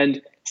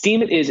 And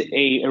Steemit is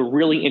a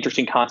really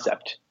interesting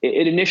concept.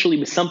 It initially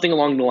was something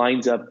along the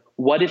lines of,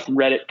 what if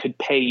Reddit could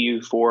pay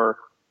you for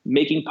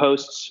making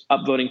posts,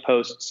 upvoting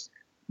posts,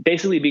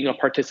 basically being a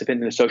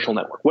participant in a social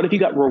network? What if you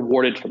got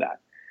rewarded for that?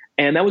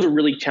 And that was a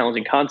really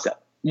challenging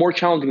concept. More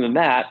challenging than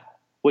that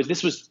was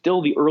this was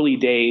still the early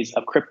days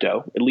of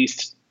crypto, at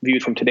least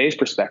viewed from today's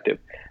perspective.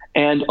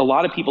 And a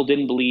lot of people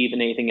didn't believe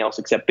in anything else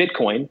except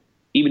Bitcoin,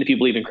 even if you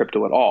believe in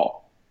crypto at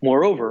all.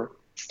 Moreover,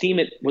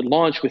 Steemit would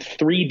launch with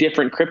 3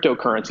 different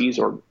cryptocurrencies,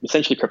 or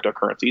essentially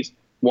cryptocurrencies.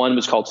 One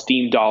was called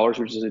Steem Dollars,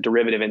 which is a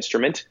derivative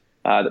instrument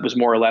that was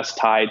more or less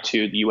tied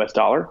to the US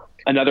dollar.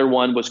 Another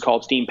one was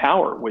called Steem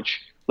Power,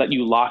 which let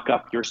you lock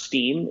up your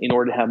Steem in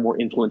order to have more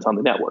influence on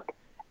the network.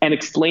 And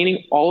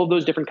explaining all of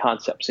those different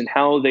concepts and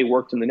how they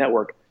worked in the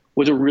network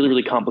was a really,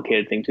 really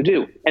complicated thing to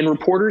do. And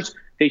reporters,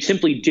 they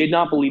simply did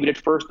not believe it at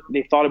first.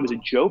 They thought it was a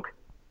joke.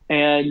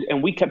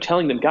 And we kept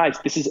telling them, guys,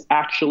 this is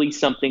actually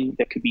something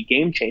that could be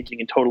game changing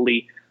and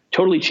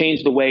totally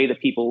change the way that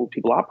people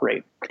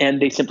operate.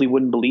 And they simply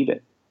wouldn't believe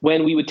it.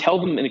 When we would tell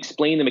them and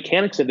explain the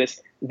mechanics of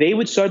this, they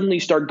would suddenly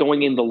start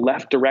going in the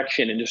left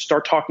direction and just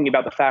start talking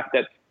about the fact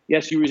that,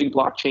 yes, you're using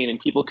blockchain and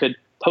people could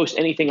post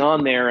anything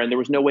on there and there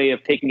was no way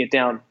of taking it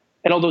down.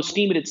 And although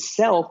Steemit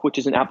itself, which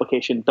is an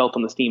application built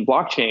on the Steem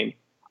blockchain,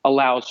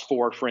 allows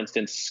for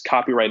instance,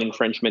 copyright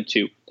infringement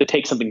to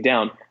take something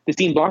down, the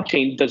Steem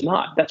blockchain does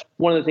not. That's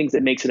one of the things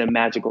that makes it a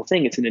magical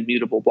thing. It's an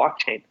immutable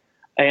blockchain.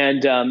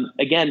 And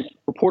again,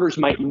 reporters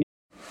might...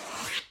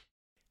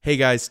 Hey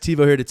guys,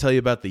 Tivo here to tell you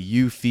about the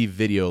Eufy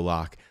Video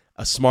Lock,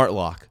 a smart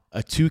lock,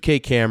 a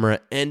 2K camera,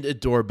 and a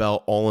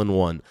doorbell all in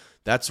one.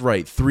 That's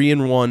right,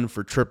 3-in-1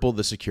 for triple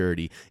the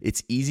security.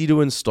 It's easy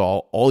to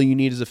install. All you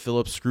need is a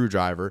Phillips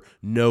screwdriver.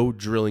 No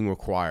drilling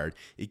required.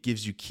 It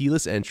gives you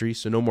keyless entry,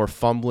 so no more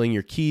fumbling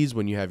your keys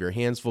when you have your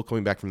hands full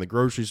coming back from the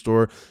grocery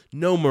store.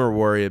 No more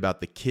worry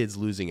about the kids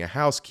losing a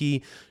house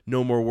key.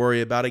 No more worry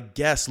about a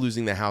guest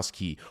losing the house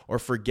key or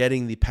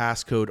forgetting the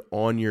passcode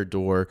on your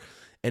door.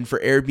 And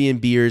for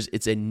Airbnbers,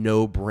 it's a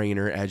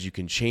no-brainer as you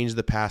can change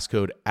the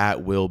passcode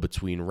at will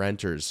between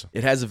renters.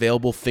 It has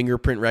available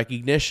fingerprint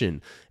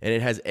recognition, and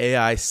it has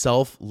AI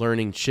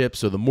self-learning chips,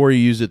 so the more you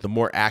use it, the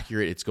more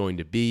accurate it's going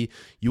to be.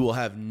 You will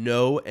have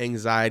no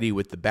anxiety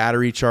with the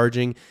battery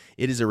charging.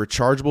 It is a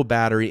rechargeable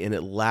battery, and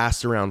it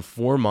lasts around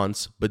 4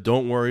 months, but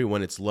don't worry,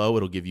 when it's low,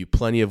 it'll give you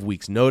plenty of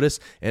weeks' notice,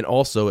 and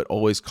also it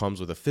always comes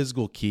with a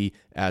physical key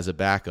as a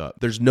backup.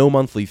 There's no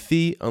monthly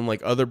fee,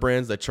 unlike other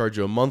brands that charge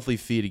you a monthly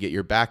fee to get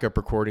your backup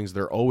requirements recordings,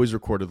 they're always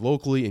recorded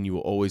locally and you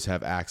will always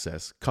have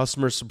access.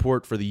 Customer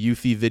support for the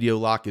Eufy Video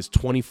Lock is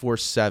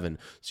 24/7,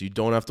 so you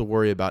don't have to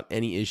worry about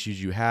any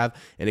issues you have,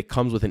 and it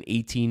comes with an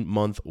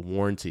 18-month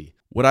warranty.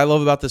 What I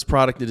love about this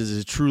product is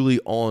it's truly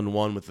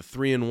all-in-one. With the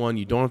 3-in-1,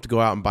 you don't have to go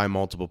out and buy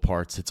multiple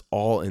parts. It's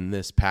all in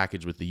this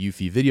package with the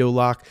Eufy Video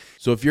Lock.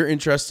 So if you're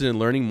interested in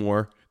learning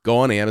more, go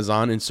on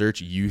Amazon and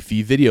search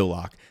Eufy Video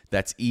Lock.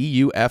 That's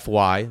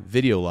EUFY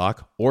Video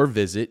Lock, or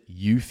visit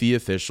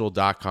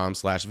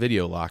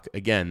eufyofficial.com/video lock.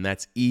 Again,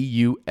 that's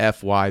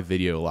EUFY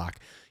Video Lock.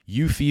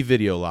 Eufy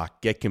Video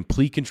Lock. Get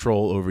complete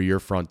control over your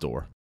front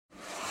door.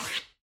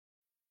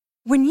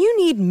 When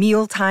you need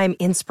mealtime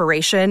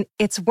inspiration,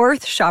 it's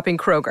worth shopping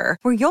Kroger,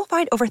 where you'll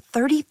find over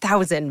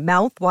 30,000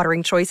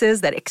 mouth-watering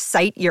choices that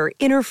excite your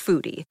inner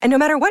foodie. And no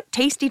matter what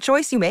tasty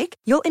choice you make,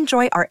 you'll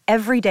enjoy our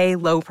everyday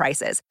low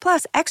prices,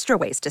 plus extra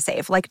ways to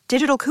save, like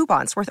digital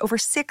coupons worth over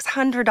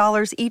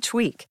 $600 each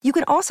week. You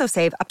can also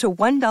save up to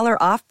 $1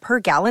 off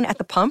per gallon at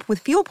the pump with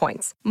fuel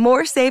points.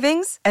 More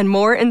savings and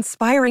more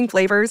inspiring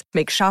flavors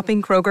make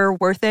shopping Kroger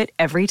worth it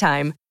every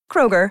time.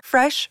 Kroger,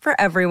 fresh for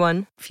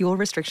everyone. Fuel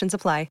restrictions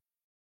apply.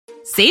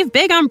 Save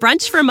big on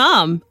brunch for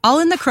mom, all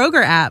in the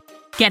Kroger app.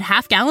 Get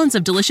half gallons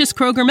of delicious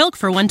Kroger milk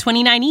for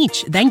 $1.29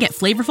 each. Then get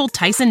flavorful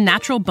Tyson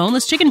natural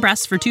boneless chicken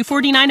breasts for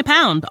 $2.49 a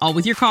pound, all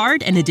with your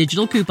card and a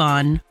digital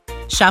coupon.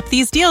 Shop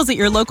these deals at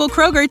your local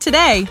Kroger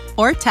today,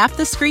 or tap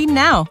the screen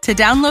now to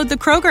download the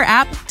Kroger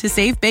app to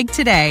save big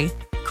today.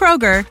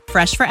 Kroger,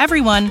 fresh for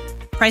everyone.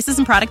 Prices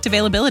and product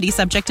availability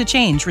subject to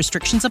change.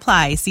 Restrictions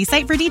apply. See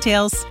site for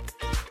details.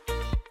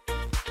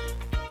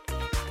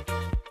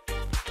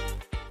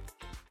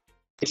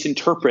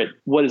 Misinterpret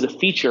what is a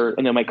feature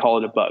and they might call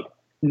it a bug.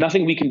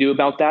 Nothing we can do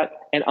about that.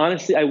 And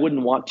honestly, I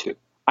wouldn't want to.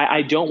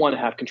 I don't want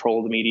to have control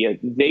of the media.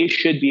 They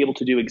should be able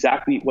to do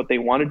exactly what they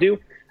want to do.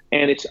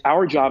 And it's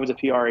our job as a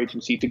PR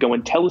agency to go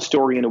and tell a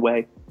story in a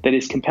way that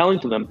is compelling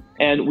to them.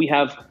 And we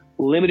have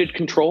limited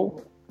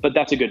control, but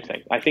that's a good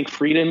thing. I think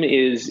freedom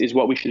is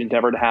what we should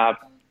endeavor to have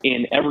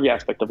in every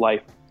aspect of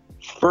life,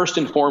 first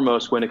and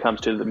foremost when it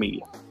comes to the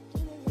media.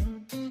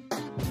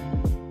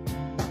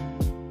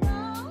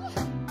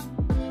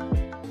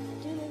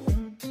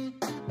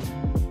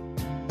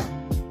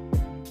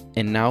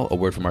 And now a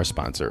word from our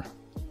sponsor,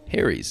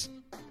 Harry's.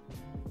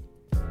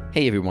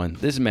 Hey everyone,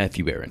 this is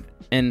Matthew Aaron,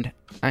 and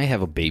I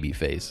have a baby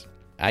face.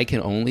 I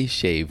can only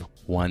shave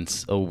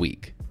once a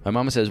week. My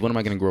mama says, when am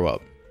I going to grow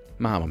up?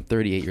 Mom, I'm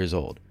 38 years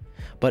old.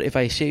 But if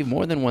I shave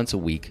more than once a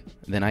week,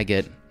 then I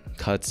get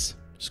cuts,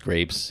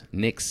 scrapes,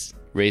 nicks,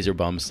 razor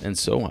bumps, and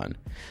so on.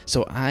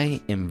 So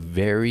I am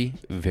very,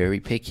 very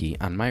picky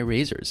on my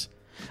razors.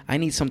 I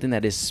need something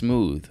that is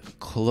smooth,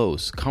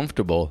 close,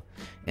 comfortable,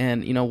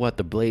 and you know what?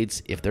 The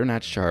blades, if they're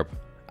not sharp,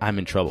 I'm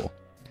in trouble.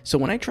 So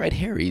when I tried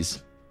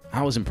Harry's,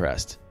 I was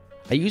impressed.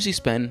 I usually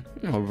spend,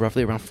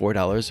 roughly around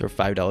 $4 or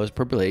 $5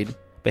 per blade,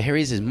 but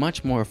Harry's is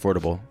much more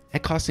affordable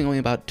at costing only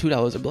about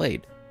 $2 a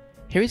blade.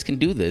 Harry's can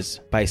do this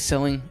by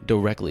selling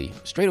directly,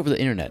 straight over the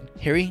internet.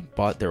 Harry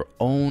bought their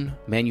own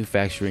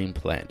manufacturing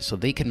plant, so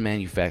they can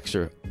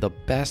manufacture the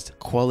best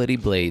quality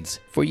blades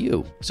for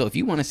you. So if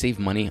you want to save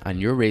money on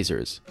your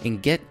razors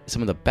and get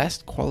some of the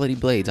best quality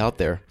blades out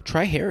there,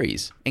 try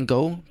Harry's and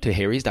go to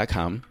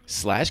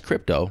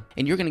harrys.com/crypto,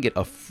 and you're going to get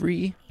a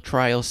free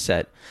trial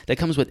set that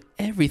comes with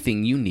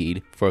everything you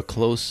need for a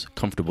close,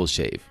 comfortable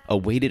shave. A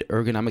weighted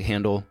ergonomic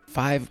handle,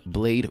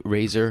 5-blade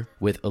razor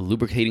with a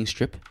lubricating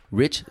strip,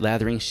 rich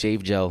lathering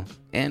shave gel,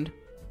 and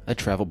a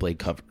travel blade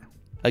cover.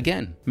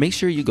 Again, make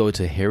sure you go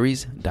to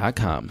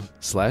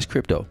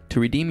harrys.com/crypto to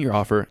redeem your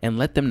offer and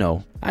let them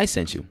know I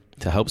sent you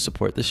to help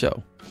support the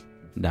show.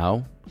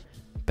 Now,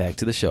 back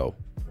to the show.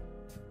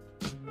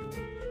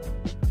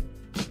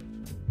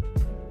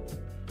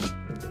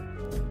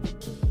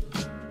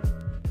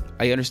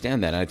 I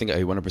understand that, and I think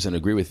I 100%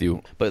 agree with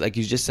you. But like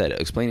you just said,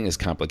 explaining is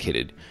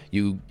complicated.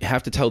 You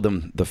have to tell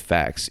them the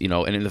facts,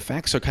 and the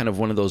facts are kind of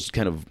one of those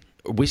kind of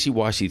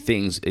wishy-washy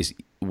things is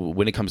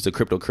when it comes to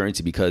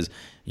cryptocurrency, because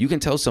you can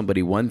tell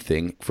somebody one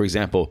thing. For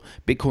example,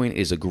 Bitcoin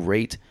is a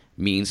great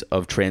means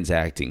of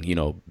transacting,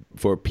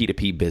 for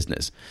P2P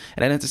business.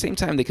 And at the same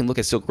time, they can look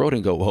at Silk Road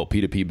and go, well,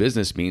 P2P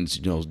business means,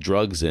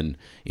 drugs and,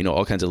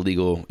 all kinds of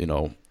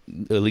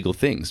illegal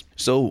things.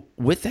 So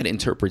with that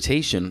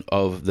interpretation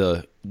of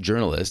the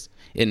journalist,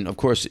 and of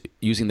course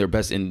using their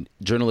best in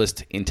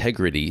journalist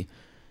integrity,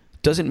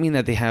 doesn't mean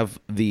that they have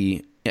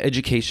the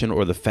education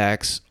or the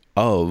facts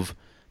of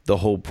the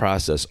whole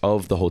process,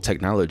 of the whole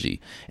technology.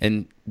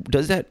 And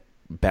does that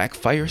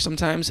backfire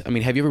sometimes? I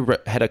mean, have you ever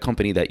had a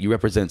company that you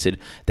represented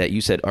that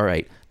you said, all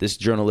right, this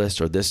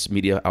journalist or this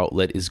media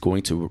outlet is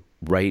going to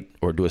write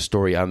or do a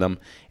story on them,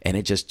 and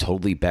it just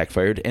totally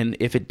backfired? And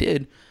if it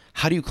did,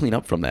 how do you clean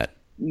up from that?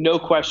 No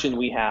question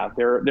we have.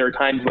 There are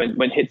times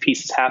when hit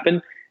pieces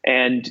happen,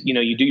 and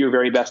you do your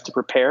very best to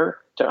prepare,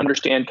 to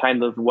understand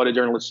kind of what a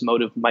journalist's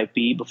motive might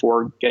be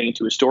before getting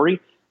into a story,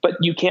 but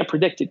you can't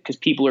predict it because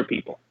people are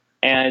people.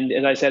 And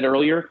as I said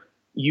earlier,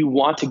 you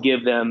want to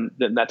give them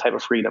that type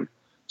of freedom.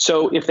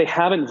 So if they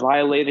haven't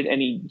violated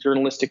any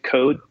journalistic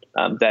code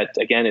that,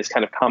 again, is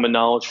kind of common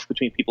knowledge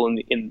between people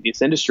in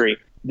this industry,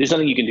 there's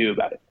nothing you can do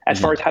about it. As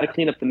far as how to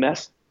clean up the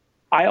mess,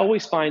 I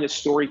always find that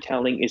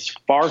storytelling is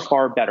far,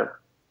 far better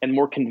and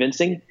more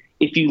convincing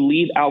if you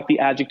leave out the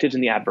adjectives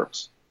and the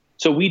adverbs.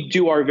 So we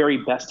do our very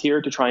best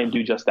here to try and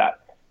do just that,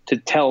 to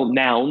tell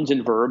nouns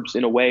and verbs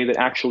in a way that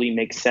actually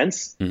makes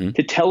sense,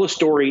 to tell a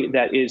story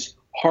that is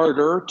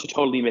harder to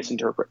totally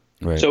misinterpret.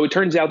 Right. So it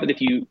turns out that if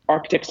you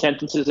architect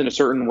sentences in a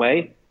certain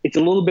way, it's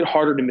a little bit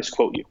harder to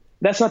misquote you.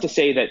 That's not to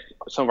say that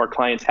some of our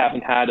clients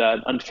haven't had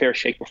an unfair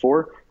shake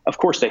before. Of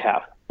course they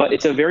have. But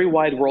it's a very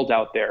wide world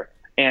out there.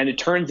 And it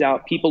turns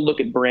out people look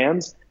at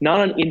brands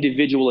not on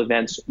individual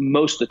events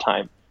most of the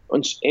time.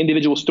 On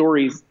individual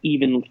stories,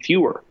 even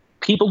fewer.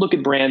 People look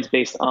at brands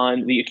based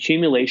on the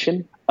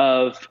accumulation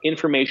of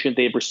information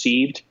they've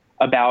received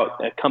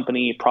about a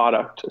company,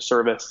 product, a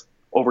service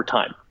over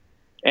time.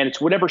 And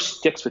it's whatever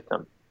sticks with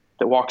them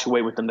that walks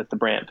away with them that's the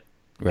brand.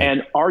 Right.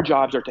 And our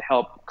jobs are to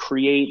help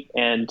create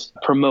and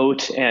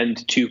promote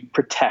and to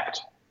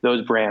protect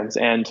those brands.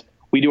 And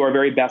we do our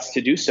very best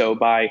to do so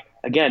by,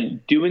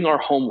 again, doing our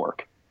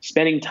homework,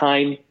 spending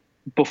time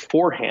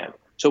beforehand.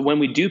 So when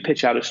we do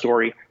pitch out a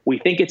story, we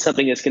think it's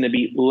something that's going to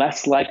be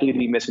less likely to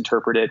be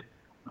misinterpreted.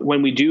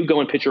 When we do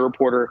go and pitch a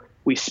reporter,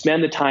 we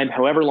spend the time,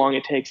 however long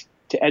it takes,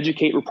 to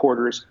educate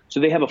reporters so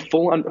they have a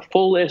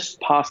fullest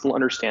possible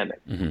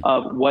understanding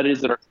of what it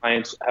is that our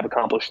clients have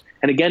accomplished.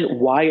 And again,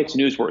 why it's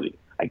newsworthy.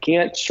 I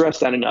can't stress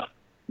that enough.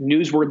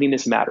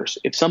 Newsworthiness matters.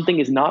 If something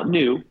is not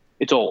new,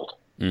 it's old.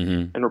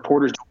 And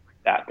reporters don't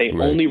like that. They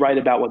only write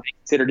about what they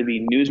consider to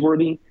be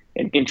newsworthy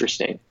and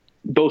interesting,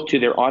 both to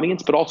their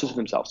audience, but also to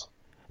themselves.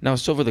 Now,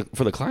 so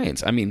for the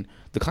clients, I mean,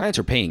 the clients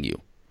are paying you.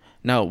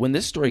 Now, when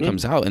this story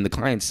comes out and the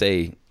clients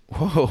say,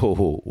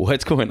 whoa,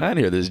 what's going on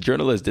here? This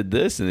journalist did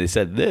this and they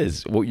said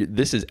this. Well,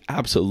 this is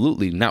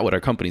absolutely not what our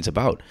company's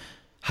about.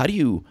 How do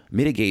you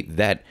mitigate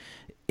that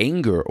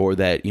anger or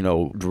that,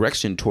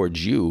 direction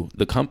towards you,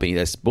 the company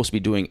that's supposed to be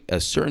doing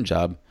a certain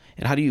job?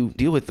 And how do you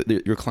deal with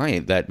your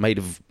client that might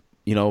have,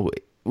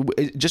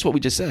 just what we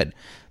just said?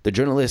 The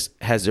journalist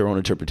has their own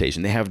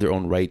interpretation. They have their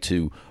own right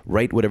to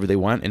write whatever they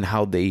want and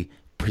how they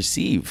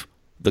perceive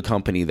the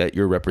company that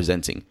you're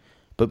representing.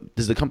 But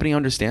does the company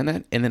understand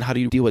that? And then how do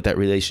you deal with that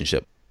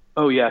relationship?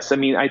 Oh, yes. I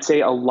mean, I'd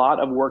say a lot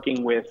of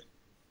working with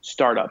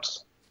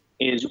startups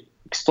is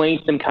explaining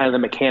to them kind of the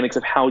mechanics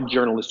of how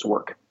journalists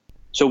work.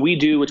 So we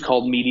do what's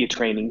called media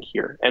training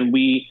here, and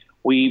we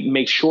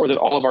make sure that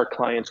all of our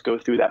clients go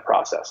through that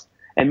process.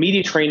 And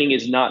media training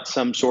is not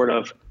some sort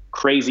of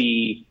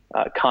crazy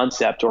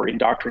concept or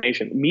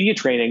indoctrination. Media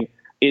training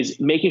is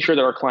making sure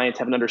that our clients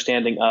have an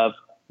understanding of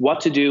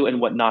what to do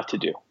and what not to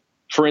do.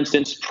 For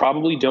instance,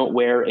 probably don't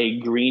wear a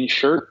green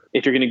shirt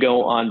if you're going to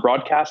go on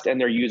broadcast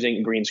and they're using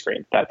a green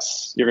screen.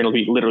 You're going to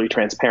be literally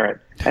transparent.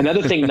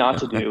 Another thing not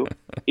to do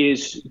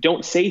is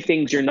don't say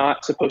things you're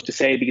not supposed to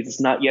say because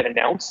it's not yet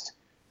announced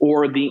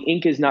or the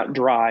ink is not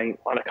dry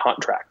on a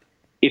contract.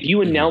 If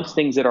you announce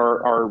things that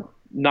are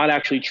not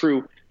actually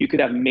true, you could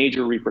have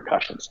major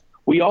repercussions.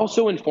 We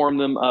also inform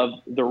them of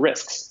the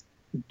risks.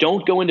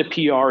 Don't go into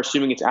PR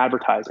assuming it's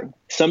advertising.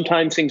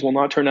 Sometimes things will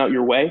not turn out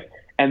your way.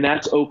 And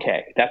that's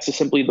okay. That's just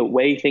simply the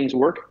way things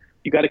work.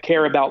 You got to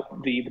care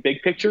about the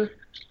big picture,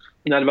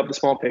 not about the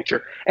small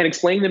picture. And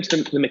explaining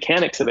them the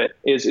mechanics of it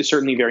is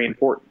certainly very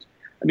important.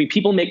 I mean,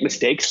 people make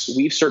mistakes.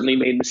 We've certainly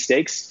made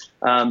mistakes.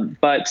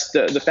 But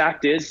the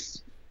fact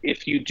is,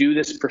 if you do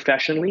this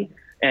professionally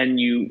and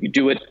you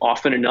do it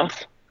often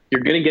enough, you're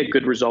going to get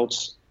good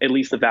results, at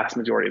least the vast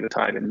majority of the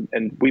time.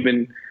 And we've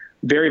been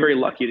very, very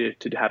lucky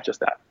to have just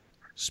that.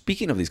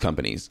 Speaking of these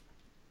companies,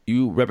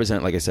 you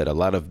represent, like I said, a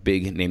lot of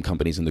big name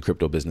companies in the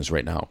crypto business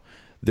right now.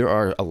 There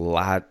are a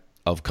lot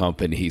of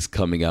companies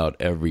coming out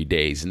every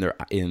day, and they're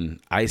in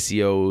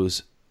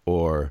ICOs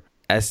or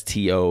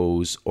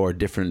STOs or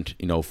different,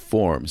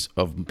 forms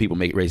of people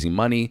raising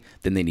money.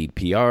 Then they need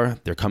PR.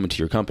 They're coming to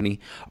your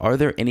company. Are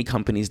there any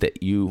companies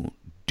that you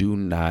do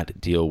not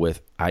deal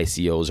with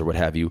ICOs or what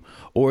have you?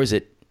 Or is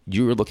it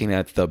you're looking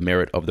at the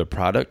merit of the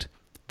product,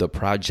 the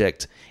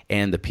project,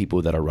 and the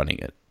people that are running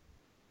it?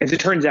 As it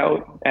turns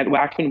out, at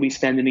Waxman, we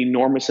spend an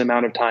enormous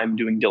amount of time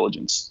doing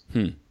diligence.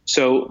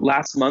 So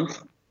last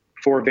month,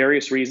 for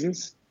various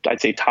reasons, I'd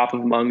say top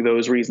among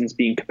those reasons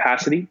being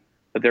capacity,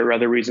 but there are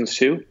other reasons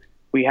too,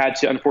 we had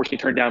to unfortunately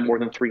turn down more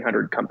than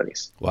 300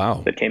 companies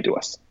that came to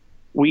us.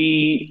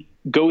 We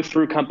go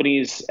through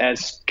companies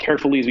as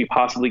carefully as we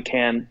possibly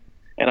can,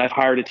 and I've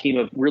hired a team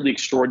of really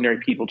extraordinary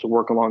people to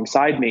work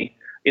alongside me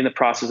in the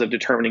process of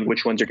determining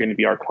which ones are going to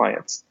be our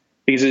clients.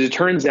 Because as it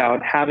turns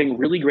out, having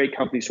really great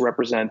companies to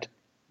represent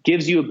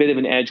gives you a bit of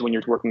an edge when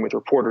you're working with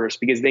reporters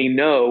because they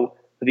know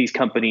that these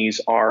companies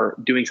are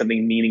doing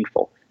something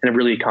meaningful and have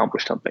really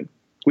accomplished something.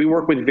 We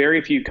work with very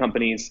few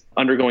companies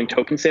undergoing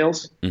token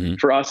sales.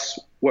 For us,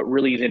 what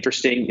really is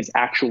interesting is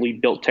actually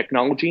built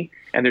technology,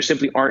 and there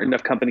simply aren't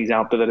enough companies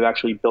out there that have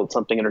actually built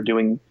something and are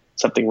doing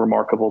something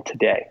remarkable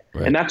today.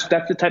 Right. And that's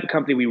the type of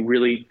company we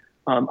really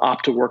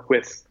opt to work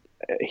with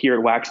here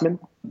at Waxman.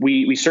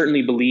 We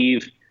certainly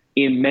believe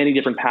in many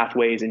different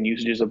pathways and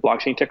usages of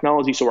blockchain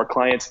technology. So our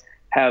clients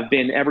have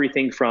been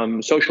everything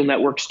from social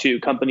networks to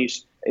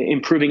companies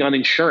improving on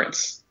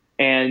insurance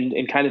and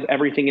kind of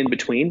everything in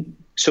between.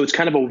 So it's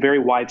kind of a very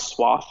wide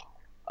swath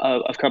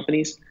of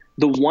companies.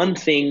 The one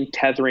thing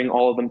tethering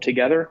all of them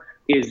together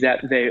is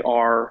that they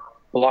are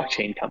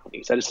blockchain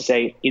companies. That is to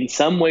say, in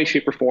some way,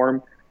 shape, or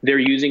form, they're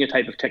using a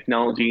type of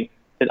technology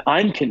that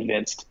I'm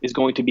convinced is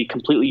going to be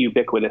completely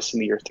ubiquitous in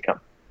the years to come.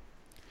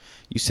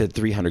 You said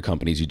 300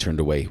 companies you turned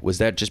away. Was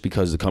that just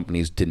because the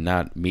companies did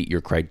not meet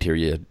your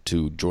criteria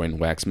to join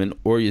Waxman,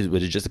 or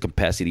was it just the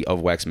capacity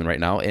of Waxman right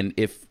now? And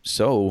if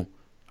so,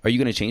 are you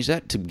going to change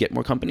that to get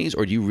more companies,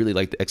 or do you really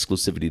like the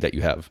exclusivity that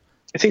you have?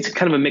 I think it's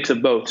kind of a mix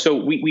of both. So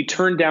we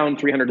turned down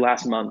 300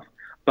 last month,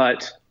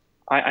 but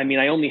I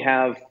only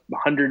have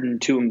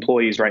 102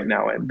 employees right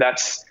now. And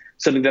that's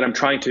something that I'm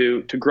trying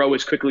to grow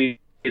as quickly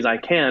as I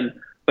can,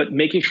 but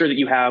making sure that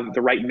you have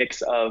the right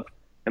mix of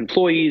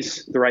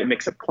employees, the right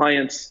mix of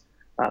clients,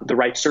 the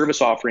right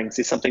service offerings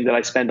is something that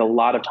I spend a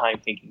lot of time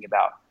thinking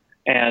about.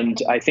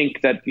 And I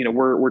think that,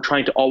 we're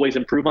trying to always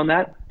improve on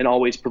that and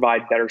always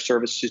provide better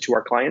services to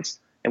our clients.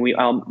 And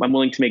I'm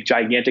willing to make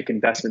gigantic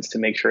investments to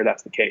make sure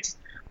that's the case.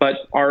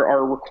 But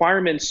our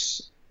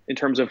requirements in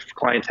terms of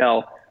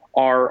clientele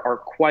are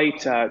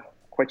quite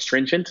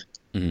stringent,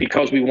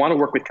 because we want to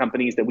work with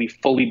companies that we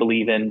fully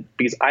believe in,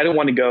 because I don't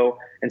want to go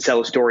and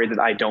sell a story that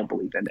I don't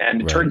believe in.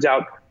 And it turns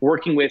out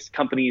working with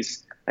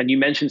companies, and you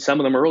mentioned some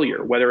of them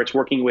earlier, whether it's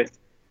working with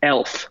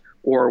Elf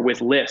or with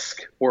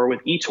Lisk or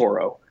with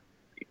eToro,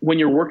 when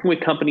you're working with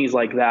companies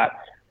like that,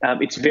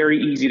 it's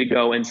very easy to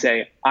go and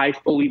say, I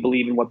fully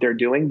believe in what they're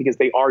doing, because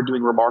they are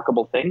doing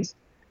remarkable things.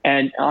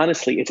 And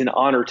honestly, it's an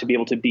honor to be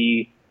able to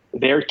be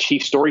their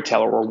chief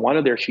storyteller or one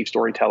of their chief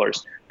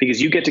storytellers,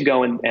 because you get to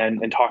go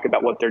and talk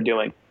about what they're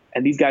doing.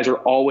 And these guys are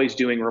always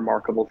doing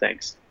remarkable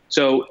things.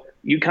 So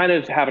you kind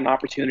of have an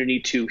opportunity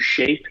to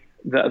shape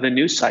the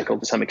news cycle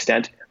to some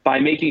extent by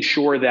making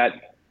sure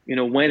that,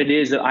 when it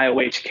is that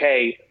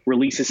IOHK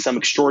releases some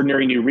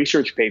extraordinary new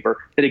research paper,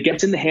 that it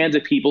gets in the hands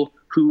of people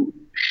who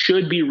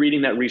should be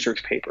reading that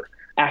research paper.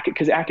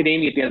 Because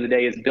academia at the end of the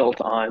day is built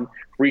on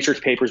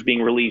research papers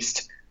being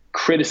released,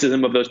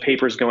 criticism of those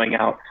papers going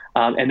out,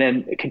 and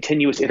then a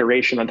continuous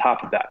iteration on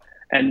top of that.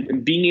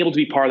 And being able to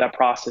be part of that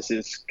process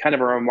is kind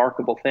of a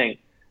remarkable thing.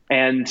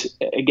 And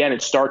again,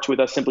 it starts with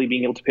us simply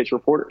being able to pitch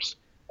reporters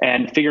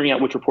and figuring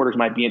out which reporters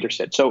might be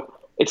interested. So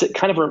it's a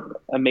kind of an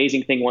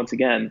amazing thing, once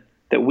again,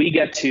 that we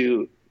get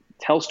to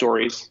tell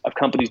stories of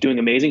companies doing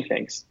amazing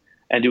things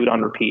and do it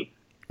on repeat.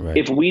 Right.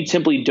 If we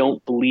simply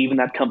don't believe in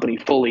that company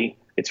fully,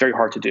 it's very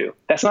hard to do.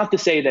 That's not to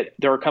say that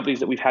there are companies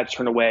that we've had to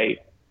turn away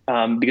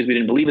because we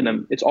didn't believe in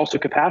them. It's also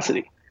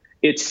capacity.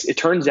 It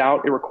turns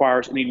out it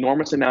requires an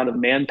enormous amount of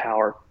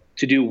manpower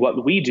to do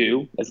what we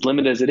do, as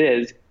limited as it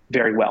is,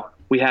 very well.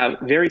 We have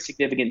very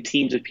significant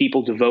teams of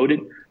people devoted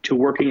to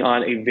working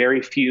on a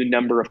very few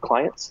number of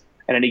clients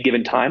at any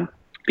given time,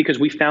 because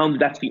we found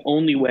that's the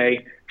only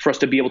way for us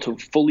to be able to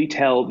fully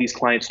tell these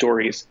client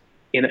stories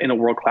in a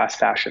world-class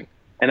fashion.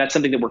 And that's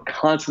something that we're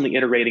constantly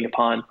iterating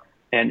upon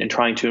and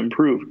trying to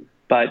improve.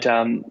 But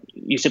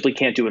you simply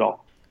can't do it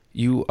all.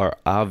 You are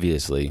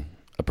obviously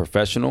a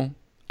professional,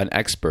 an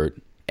expert,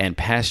 and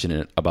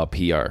passionate about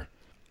PR.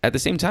 At the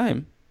same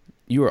time,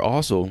 you are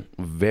also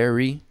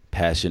very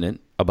passionate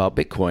about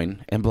Bitcoin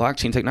and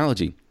blockchain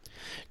technology.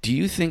 Do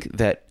you think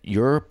that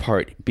your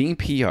part, being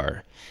PR,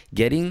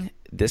 getting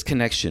this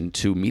connection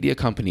to media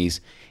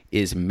companies,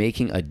 is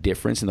making a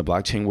difference in the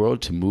blockchain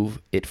world to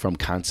move it from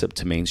concept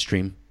to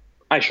mainstream?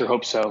 I sure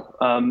hope so.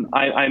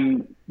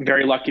 I'm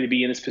very lucky to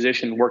be in this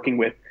position working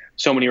with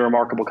so many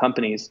remarkable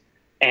companies.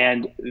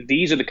 And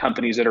these are the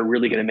companies that are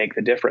really going to make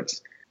the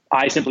difference.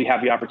 I simply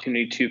have the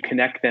opportunity to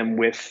connect them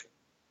with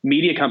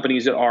media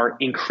companies that are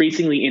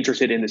increasingly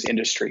interested in this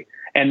industry.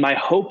 And my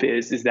hope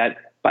is that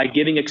by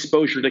giving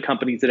exposure to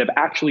companies that have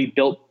actually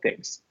built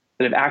things,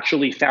 that have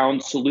actually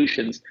found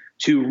solutions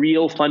to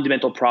real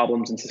fundamental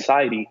problems in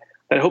society,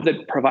 that I hope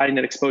that providing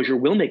that exposure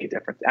will make a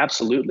difference.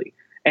 Absolutely.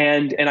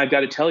 And I've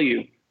got to tell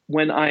you,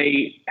 when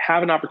I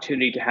have an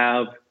opportunity to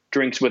have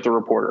drinks with a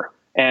reporter,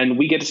 and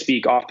we get to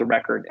speak off the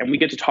record, and we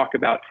get to talk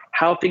about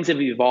how things have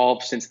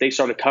evolved since they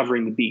started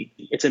covering the beat,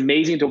 it's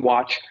amazing to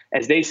watch,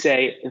 as they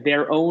say,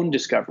 their own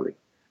discovery.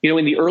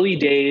 In the early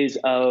days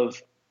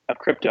of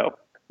crypto,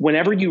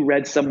 whenever you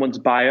read someone's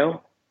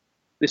bio,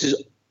 this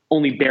is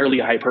only barely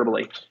a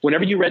hyperbole.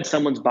 Whenever you read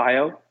someone's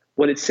bio,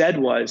 what it said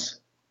was,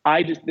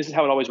 this is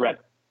how it always read: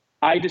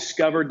 I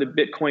discovered the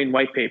Bitcoin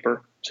white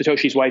paper,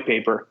 Satoshi's white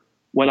paper,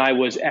 when I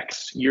was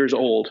X years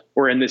old,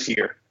 or in this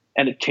year,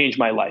 and it changed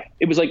my life.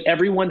 It was like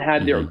everyone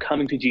had their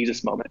coming to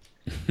Jesus moment.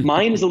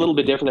 Mine is a little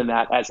bit different than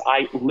that, as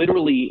I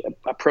literally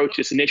approached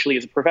this initially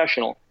as a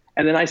professional,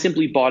 and then I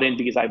simply bought in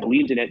because I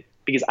believed in it,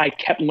 because I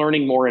kept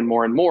learning more and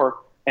more and more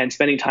and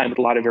spending time with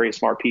a lot of very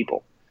smart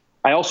people.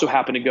 I also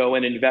happened to go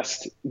and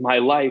invest my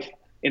life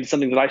in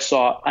something that I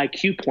saw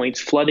IQ points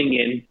flooding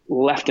in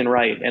left and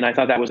right, and I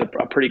thought that was a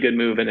pretty good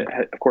move, and it,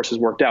 of course, has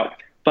worked out.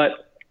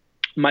 But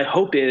my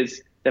hope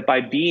is that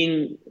by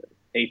being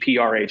a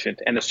PR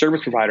agent and a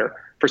service provider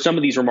for some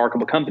of these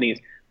remarkable companies,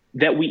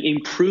 that we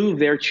improve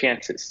their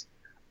chances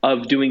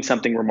of doing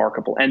something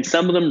remarkable. And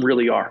some of them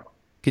really are.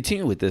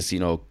 Continue with this,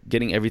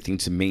 getting everything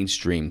to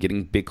mainstream,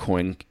 getting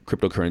Bitcoin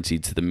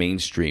cryptocurrency to the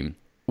mainstream.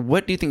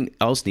 What do you think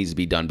else needs to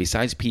be done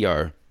besides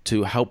PR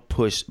to help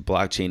push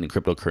blockchain and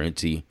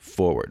cryptocurrency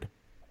forward?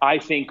 I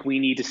think we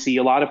need to see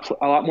a lot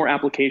more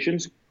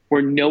applications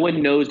where no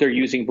one knows they're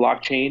using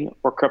blockchain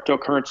or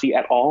cryptocurrency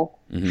at all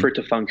for it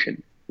to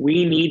function.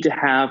 We need to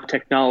have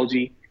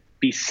technology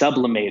be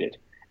sublimated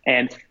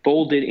and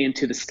folded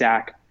into the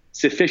stack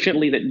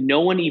sufficiently that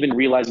no one even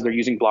realizes they're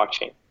using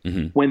blockchain.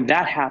 When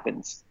that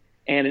happens,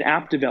 and an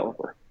app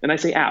developer, and I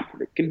say app,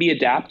 it can be a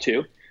dApp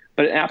too,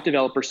 but an app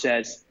developer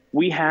says,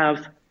 we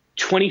have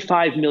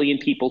 25 million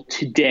people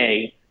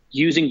today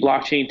using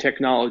blockchain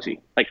technology,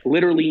 like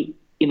literally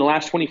in the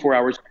last 24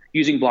 hours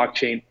using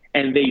blockchain,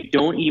 and they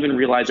don't even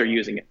realize they're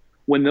using it.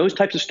 When those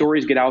types of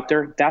stories get out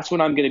there, that's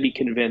when I'm going to be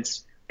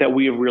convinced that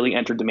we have really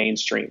entered the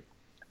mainstream.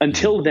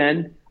 Until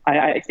then,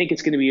 I think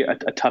it's going to be a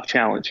tough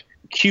challenge.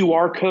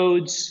 QR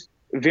codes,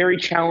 very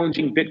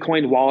challenging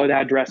Bitcoin wallet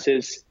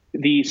addresses,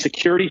 the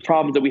security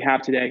problems that we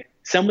have today,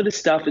 some of this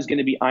stuff is going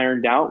to be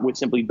ironed out with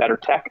simply better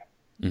tech.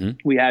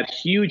 We have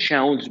huge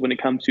challenges when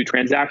it comes to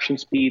transaction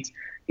speeds,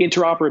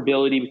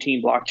 interoperability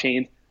between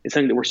blockchains. It's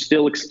something that we're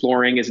still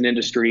exploring as an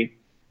industry.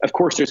 Of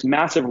course, there's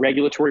massive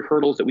regulatory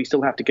hurdles that we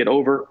still have to get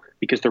over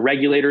because the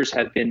regulators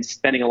have been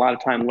spending a lot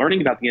of time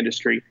learning about the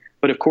industry.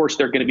 But of course,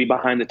 they're going to be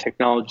behind the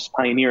technologies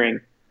pioneering.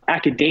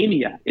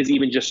 Academia is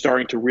even just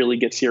starting to really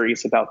get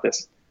serious about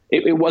this.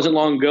 It wasn't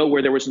long ago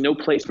where there was no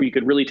place where you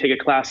could really take a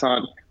class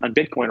on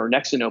Bitcoin, or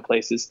next to no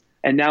places.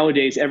 And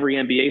nowadays, every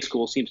MBA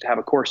school seems to have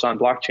a course on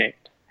blockchain.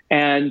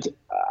 And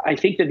I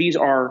think that these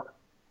are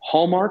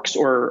hallmarks,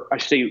 or I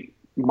should say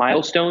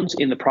milestones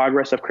in the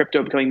progress of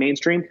crypto becoming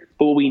mainstream.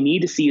 But what we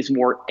need to see is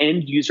more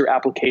end user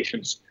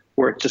applications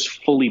where it's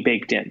just fully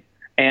baked in.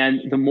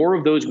 And the more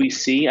of those we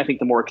see, I think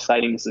the more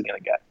exciting this is going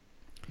to get.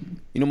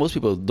 Most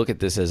people look at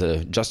this as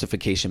a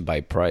justification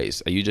by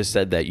price. You just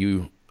said that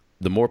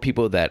the more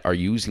people that are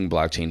using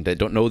blockchain that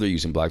don't know they're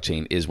using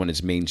blockchain is when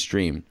it's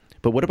mainstream.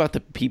 But what about the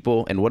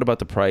people, and what about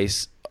the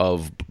price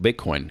of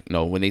Bitcoin?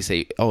 When they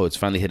say, oh, it's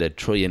finally hit $1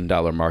 trillion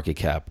market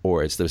cap,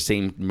 or it's the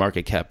same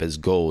market cap as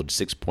gold,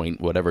 6 point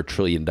whatever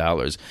trillion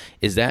dollars.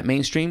 Is that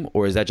mainstream,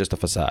 or is that just a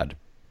facade?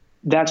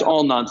 That's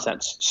all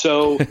nonsense.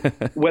 So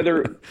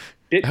whether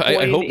Bitcoin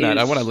I hope not.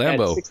 I want a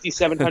Lambo.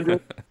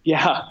 6,700.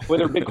 Yeah.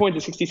 Whether Bitcoin's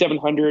at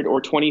 6,700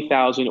 or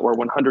 20,000 or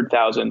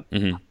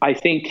 100,000, I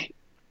think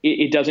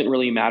it doesn't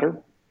really matter.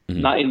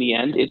 Not in the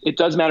end. It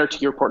does matter to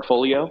your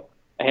portfolio.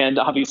 And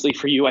obviously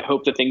for you, I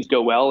hope that things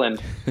go well.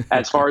 And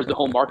as far as the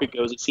whole market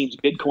goes, it seems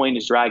Bitcoin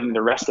is dragging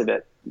the rest of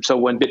it. So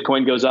when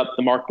Bitcoin goes up,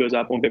 the market goes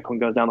up. When Bitcoin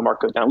goes down, the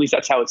market goes down. At least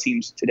that's how it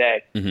seems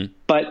today.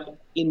 But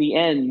in the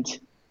end,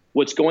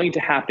 what's going to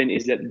happen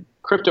is that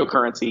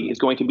cryptocurrency is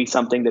going to be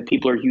something that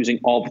people are using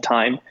all the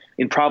time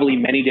in probably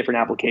many different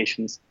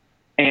applications.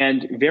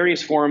 And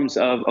various forms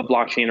of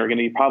blockchain are going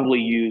to be probably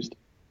used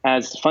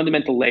as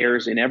fundamental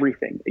layers in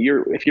everything.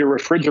 If your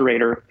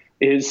refrigerator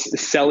is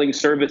selling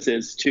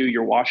services to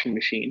your washing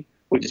machine,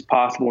 which is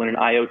possible in an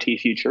IoT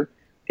future,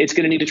 it's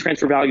going to need to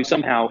transfer value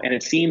somehow. And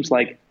it seems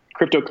like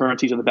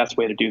cryptocurrencies are the best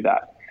way to do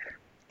that.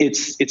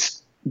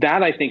 It's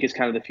that, I think, is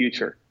kind of the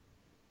future.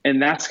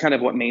 And that's kind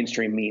of what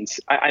mainstream means.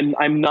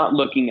 I'm not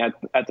looking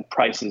at the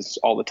prices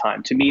all the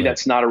time. To me,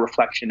 that's not a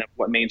reflection of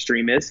what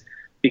mainstream is,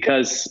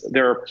 because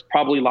there are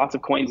probably lots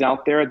of coins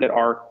out there that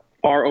are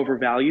far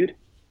overvalued,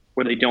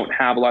 where they don't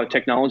have a lot of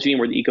technology and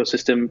where the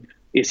ecosystem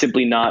is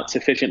simply not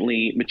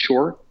sufficiently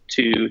mature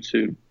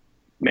to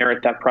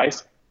merit that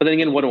price. But then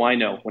again, what do I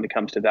know when it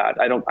comes to that?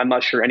 I'm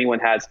not sure anyone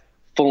has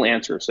full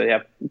answers. They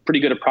have pretty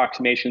good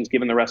approximations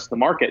given the rest of the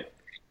market.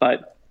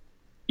 But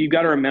you've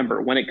got to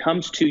remember, when it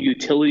comes to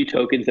utility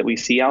tokens that we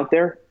see out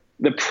there,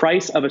 the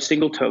price of a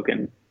single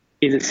token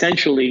is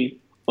essentially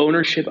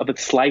ownership of a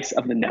slice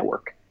of the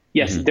network.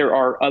 Yes, there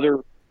are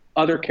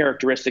other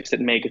characteristics that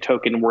make a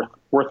token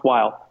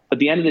worthwhile. But at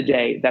the end of the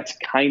day, that's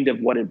kind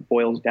of what it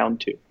boils down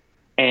to.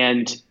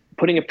 And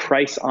putting a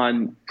price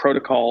on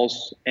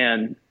protocols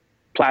and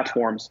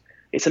platforms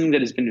is something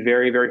that has been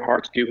very, very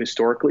hard to do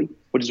historically,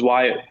 which is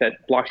why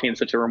that blockchain is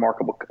such a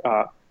remarkable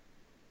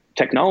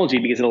technology,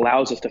 because it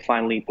allows us to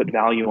finally put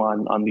value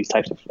on these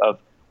types of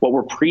what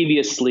were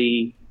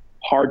previously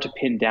hard to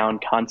pin down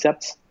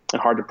concepts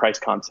and hard to price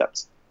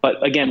concepts.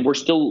 But again,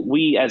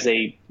 we as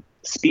a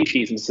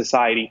species and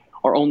society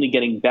are only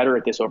getting better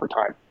at this over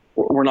time.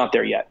 We're not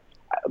there yet.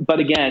 But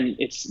again,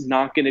 it's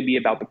not going to be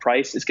about the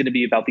price. It's going to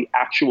be about the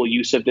actual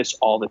use of this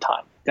all the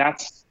time.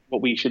 That's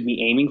what we should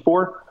be aiming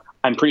for.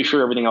 I'm pretty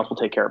sure everything else will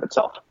take care of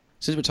itself.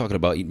 Since we're talking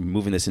about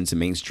moving this into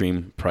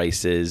mainstream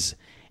prices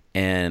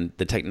and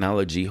the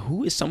technology,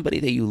 who is somebody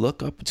that you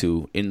look up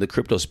to in the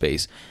crypto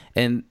space?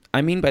 And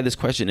I mean by this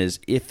question is,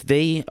 if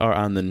they are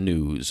on the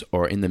news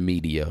or in the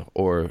media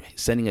or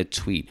sending a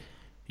tweet,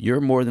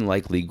 you're more than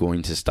likely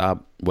going to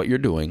stop what you're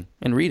doing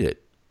and read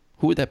it.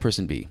 Who would that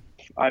person be?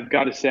 I've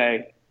got to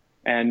say,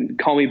 and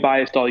call me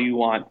biased all you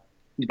want,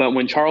 but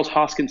when Charles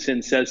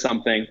Hoskinson says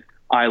something,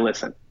 I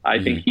listen.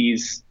 I think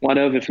he's one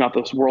of, if not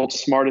the world's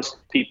smartest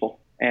people.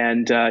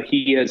 And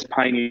he has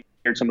pioneered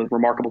some of the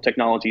remarkable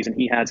technologies, and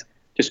he has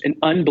just an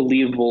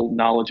unbelievable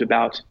knowledge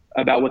about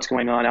what's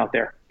going on out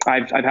there.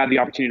 I've had the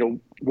opportunity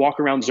to walk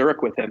around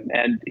Zurich with him,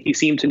 and he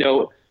seemed to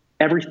know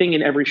everything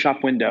in every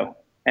shop window.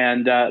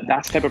 And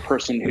that's the type of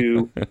person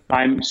who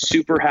I'm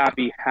super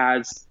happy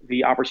has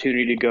the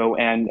opportunity to go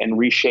and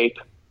reshape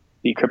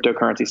the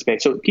cryptocurrency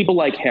space. So people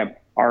like him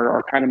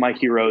are kind of my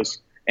heroes,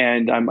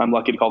 and I'm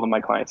lucky to call them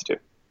my clients too.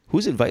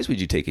 Whose advice would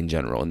you take in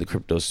general in the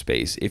crypto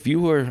space? If you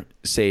were,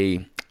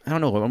 say, I don't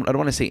know, I don't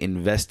want to say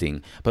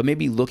investing, but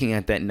maybe looking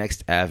at that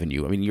next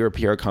avenue. I mean, you're a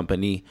PR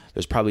company.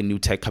 There's probably new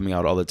tech coming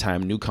out all the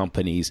time, new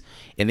companies.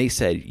 And they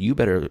said, you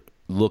better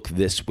look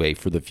this way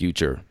for the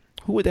future.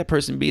 Who would that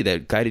person be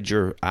that guided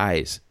your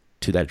eyes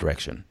to that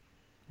direction?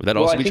 Would that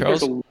also be Charles?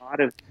 There's a lot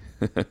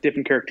of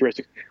different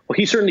characteristics. Well,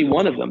 he's certainly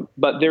one of them,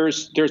 but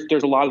there's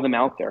a lot of them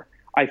out there.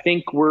 I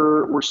think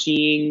we're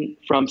seeing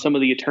from some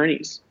of the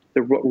attorneys,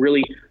 the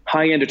really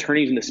high-end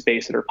attorneys in the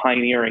space that are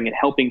pioneering and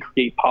helping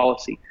create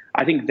policy.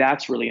 I think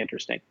that's really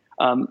interesting.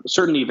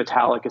 Certainly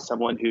Vitalik is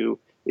someone who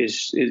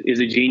is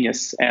a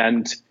genius,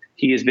 and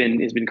he has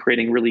been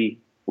creating really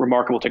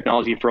remarkable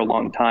technology for a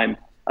long time.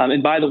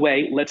 And by the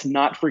way, let's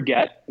not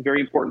forget a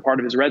very important part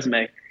of his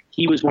resume.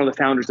 He was one of the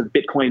founders of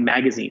Bitcoin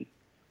Magazine,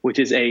 which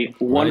is a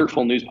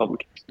wonderful news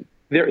publication.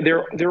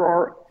 There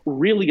are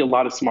really a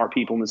lot of smart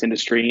people in this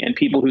industry, and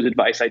people whose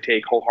advice I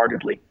take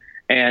wholeheartedly.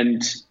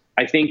 And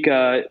I think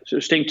so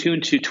staying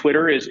tuned to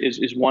Twitter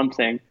is one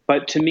thing.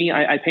 But to me,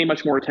 I pay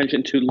much more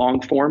attention to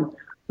long form,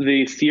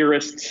 the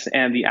theorists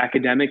and the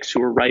academics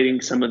who are writing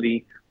some of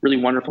the really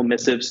wonderful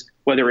missives,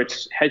 whether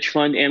it's hedge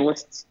fund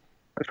analysts.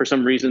 For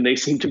some reason, they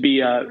seem to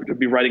be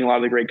writing a lot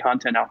of the great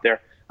content out there.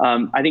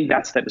 I think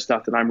that's the type of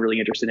stuff that I'm really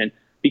interested in,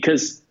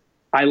 because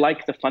I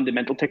like the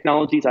fundamental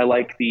technologies. I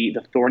like the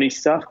thorny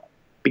stuff,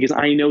 because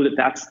I know that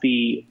that's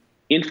the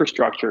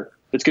infrastructure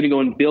that's going to go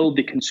and build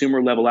the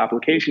consumer level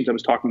applications I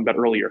was talking about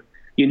earlier.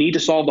 You need to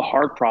solve the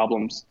hard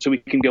problems so we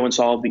can go and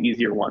solve the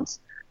easier ones.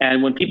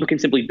 And when people can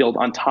simply build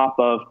on top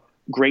of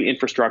great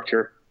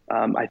infrastructure,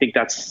 I think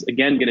that's,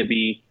 again, going to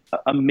be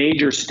a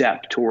major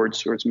step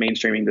towards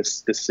mainstreaming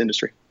this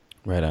industry.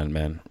 Right on,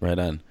 man. Right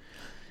on.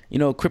 You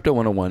know, Crypto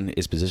 101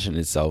 is positioning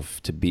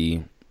itself to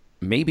be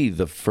maybe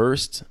the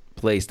first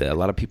place that a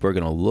lot of people are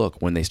going to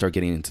look when they start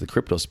getting into the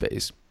crypto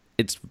space.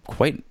 It's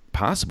quite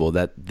possible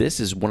that this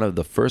is one of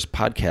the first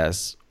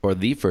podcasts, or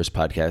the first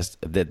podcast,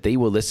 that they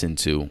will listen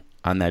to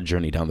on that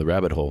journey down the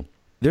rabbit hole.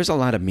 There's a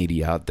lot of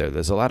media out there.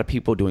 There's a lot of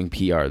people doing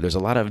PR. There's a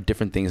lot of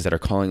different things that are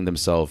calling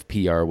themselves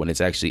PR when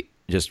it's actually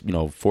just,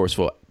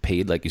 forceful,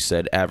 paid, like you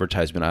said,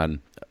 advertisement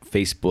on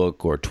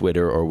Facebook or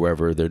Twitter or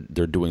wherever they're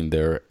doing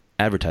their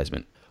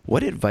advertisement.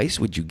 What advice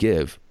would you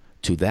give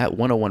to that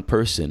 101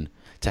 person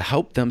to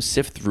help them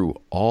sift through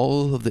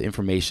all of the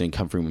information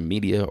come from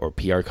media or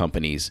PR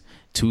companies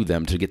to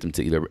them to get them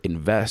to either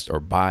invest or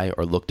buy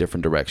or look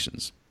different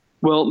directions?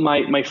 Well,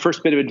 my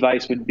first bit of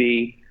advice would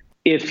be,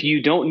 if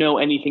you don't know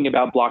anything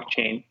about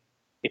blockchain,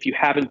 if you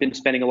haven't been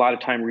spending a lot of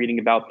time reading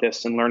about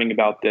this and learning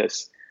about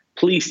this,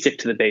 please stick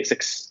to the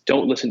basics.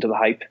 Don't listen to the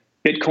hype.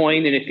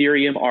 Bitcoin and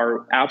Ethereum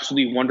are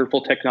absolutely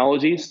wonderful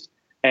technologies.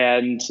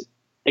 And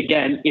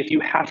again, if you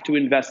have to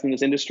invest in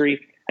this industry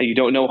and you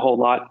don't know a whole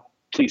lot,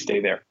 please stay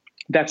there.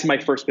 That's my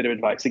first bit of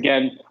advice.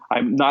 Again,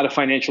 I'm not a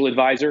financial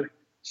advisor.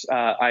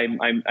 I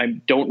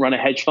don't run a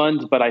hedge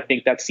fund, but I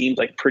think that seems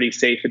like pretty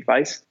safe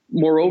advice.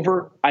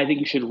 Moreover, I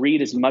think you should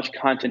read as much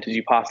content as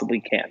you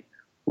possibly can.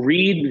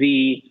 Read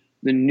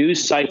the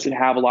news sites that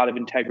have a lot of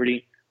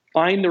integrity.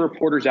 Find the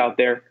reporters out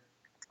there,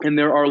 and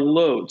there are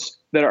loads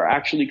that are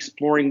actually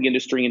exploring the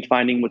industry and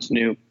finding what's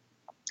new.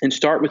 And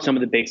start with some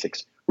of the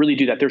basics. Really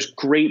do that. There's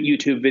great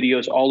YouTube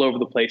videos all over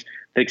the place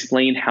that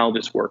explain how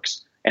this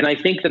works. And I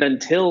think that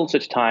until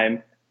such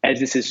time as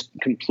this is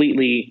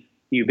completely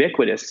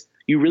ubiquitous,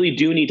 you really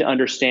do need to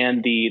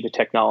understand the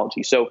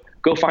technology. So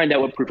go find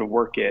out what proof of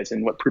work is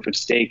and what proof of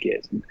stake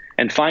is,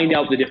 and find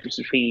out the difference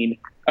between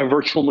a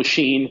virtual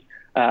machine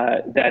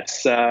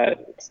that's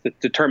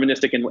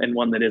deterministic and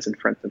one that isn't,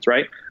 for instance,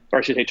 right? Or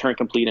I should say Turing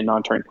complete and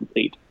non-Turing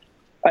complete.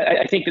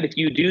 I think that if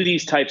you do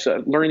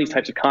learn these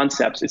types of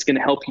concepts, it's going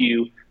to help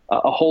you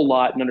a whole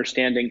lot in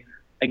understanding,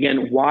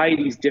 again, why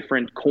these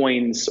different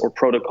coins or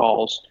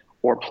protocols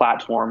or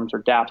platforms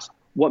or dApps,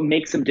 what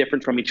makes them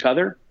different from each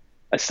other,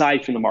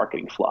 aside from the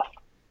marketing fluff.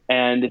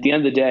 And at the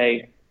end of the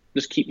day,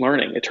 just keep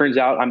learning. It turns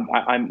out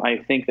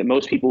I think that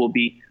most people will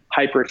be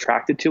hyper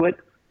attracted to it.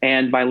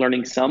 And by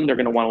learning some, they're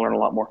going to want to learn a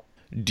lot more.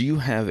 Do you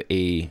have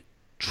a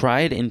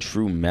tried and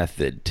true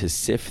method to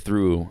sift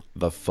through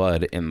the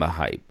FUD and the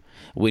hype?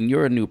 When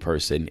you're a new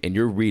person and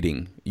you're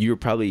reading, you're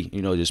probably,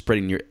 just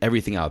spreading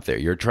everything out there.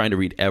 You're trying to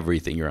read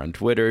everything. You're on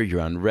Twitter,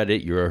 you're on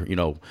Reddit,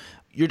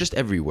 you're just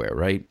everywhere,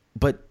 right?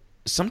 But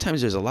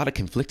sometimes there's a lot of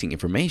conflicting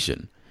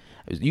information.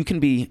 You can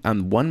be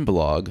on one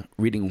blog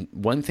reading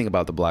one thing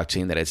about the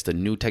blockchain, that it's the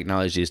new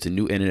technology, it's the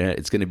new internet,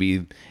 it's going to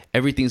be,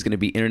 everything's going to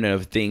be Internet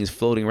of Things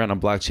floating around on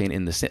blockchain.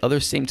 In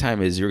the same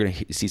time as you're going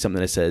to see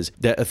something that says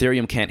that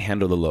Ethereum can't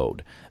handle the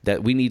load,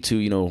 that we need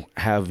to,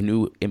 have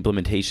new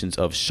implementations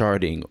of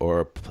sharding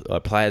or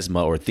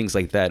plasma or things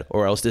like that,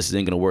 or else this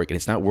isn't going to work. And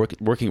it's not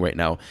working right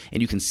now.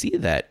 And you can see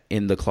that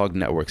in the clogged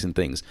networks and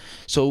things.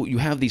 So you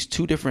have these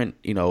two different,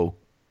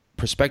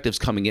 perspectives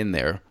coming in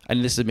there.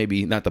 And this is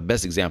maybe not the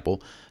best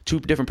example.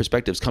 Two different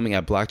perspectives coming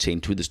at blockchain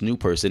to this new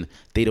person.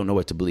 They don't know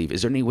what to believe.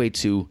 Is there any way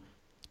to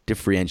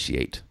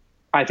differentiate?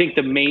 I think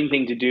the main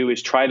thing to do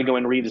is try to go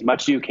and read as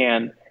much as you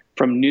can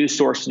from news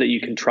sources that you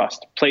can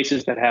trust,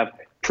 places that have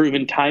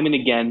proven time and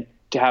again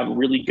to have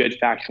really good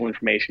factual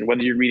information,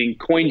 whether you're reading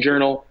Coin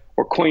Journal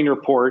or Coin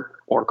Report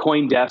or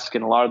CoinDesk,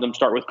 and a lot of them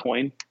start with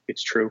coin,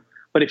 it's true.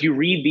 But if you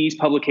read these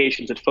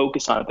publications that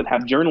focus on it, that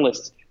have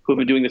journalists who have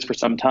been doing this for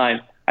some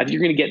time, I think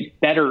you're going to get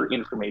better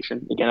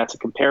information. Again, that's a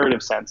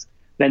comparative sense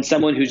than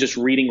someone who's just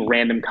reading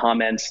random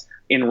comments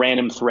in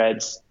random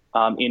threads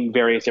in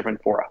various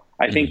different fora.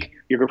 I think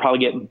you're going to probably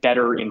get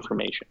better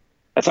information.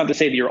 That's not to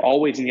say that you're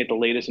always going to get the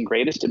latest and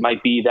greatest. It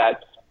might be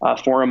that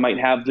forum might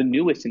have the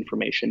newest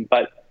information.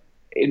 But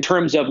in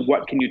terms of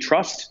what can you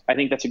trust, I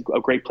think that's a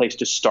great place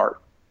to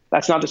start.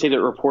 That's not to say that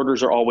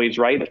reporters are always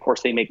right. Of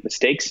course, they make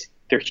mistakes.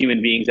 They're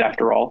human beings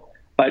after all.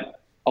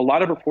 But a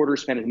lot of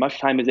reporters spend as much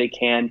time as they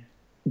can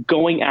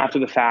going after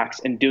the facts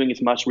and doing as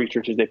much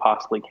research as they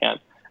possibly can.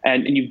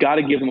 And you've got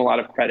to give them a lot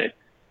of credit.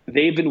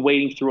 They've been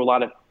wading through a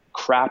lot of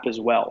crap as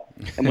well.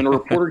 And when a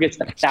reporter gets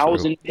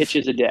 1,000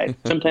 pitches a day,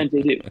 sometimes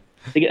they do.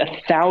 They get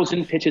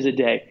 1,000 pitches a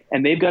day,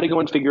 and they've got to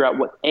go and figure out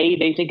what A,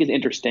 they think is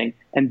interesting,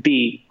 and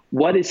B,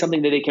 what is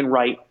something that they can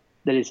write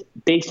that is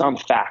based on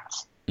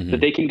facts, that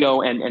they can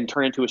go and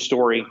turn into a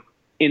story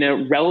in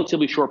a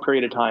relatively short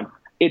period of time.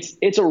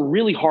 It's a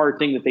really hard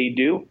thing that they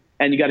do,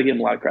 and you got to give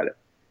them a lot of credit.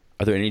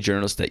 Are there any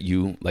journalists that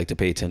you like to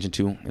pay attention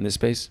to in this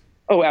space?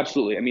 Oh,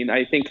 absolutely. I mean,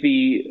 I think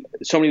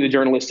so many of the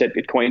journalists at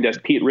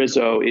CoinDesk, Pete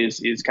Rizzo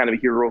is kind of a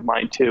hero of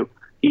mine too.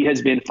 He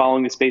has been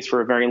following the space for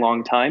a very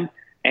long time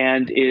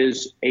and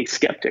is a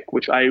skeptic,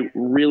 which I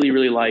really,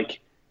 really like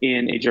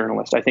in a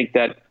journalist. I think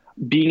that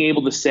being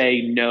able to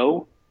say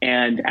no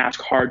and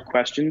ask hard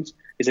questions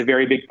is a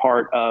very big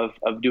part of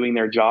doing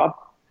their job.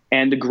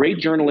 And the great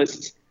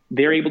journalists,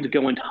 they're able to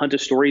go and hunt a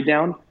story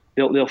down.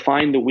 They'll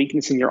find the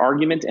weakness in your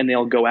argument and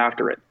they'll go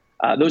after it.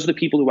 Those are the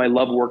people who I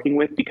love working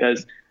with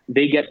because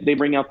they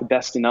bring out the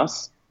best in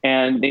us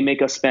and they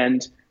make us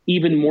spend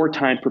even more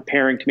time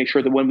preparing to make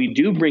sure that when we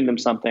do bring them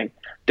something,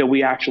 that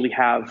we actually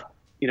have,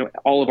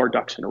 all of our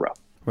ducks in a row.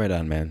 Right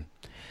on, man.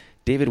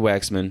 David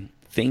Waxman,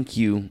 thank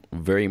you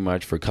very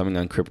much for coming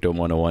on Crypto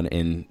 101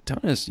 and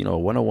telling us,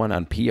 101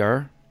 on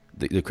PR,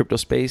 the crypto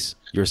space,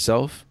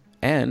 yourself,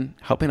 and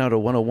helping out a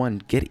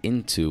 101 get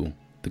into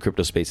the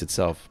crypto space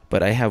itself.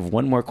 But I have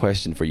one more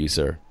question for you,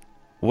 sir.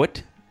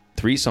 What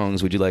 3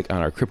 songs would you like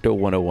on our Crypto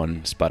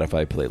 101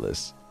 Spotify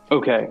playlist?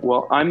 Okay,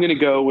 well, I'm going to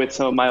go with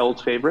some of my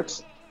old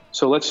favorites.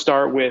 So let's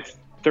start with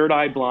Third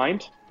Eye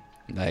Blind.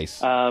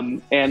 Nice.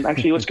 And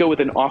actually, let's go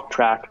with an off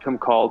track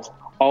called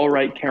All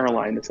Right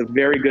Caroline. It's a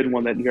very good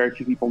one that very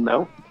few people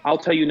know. I'll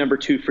tell you number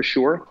 2 for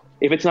sure.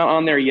 If it's not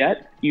on there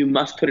yet, you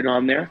must put it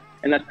on there.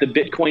 And that's the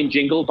Bitcoin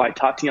Jingle by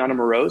Tatiana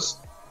Moroz.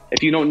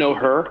 If you don't know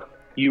her,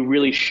 you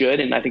really should.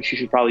 And I think she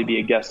should probably be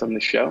a guest on the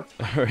show.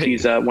 All right.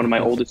 She's one of my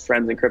oldest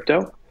friends in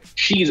crypto.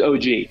 She's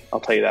OG. I'll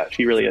tell you that.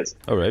 She really is.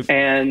 All right.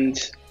 And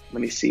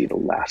let me see the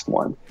last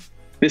one.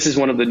 This is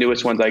one of the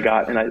newest ones I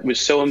got, and it was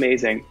so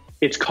amazing.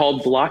 It's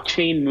called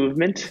Blockchain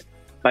Movement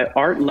by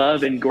Art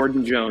Love and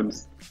Gordon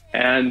Jones.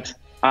 And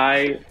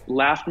I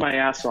laughed my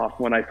ass off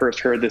when I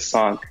first heard this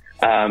song.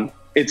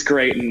 It's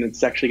great, and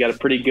it's actually got a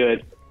pretty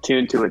good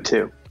tune to it,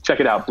 too. Check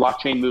it out,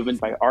 Blockchain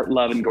Movement by Art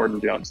Love and Gordon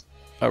Jones.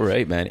 All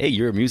right, man. Hey,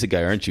 you're a music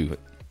guy, aren't you?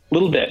 A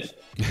little bit.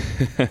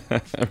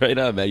 Right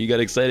on, man. You got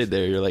excited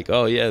there. You're like,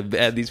 oh, yeah,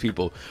 add these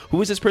people. Who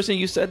was this person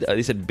you said?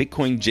 They said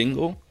Bitcoin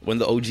Jingle, one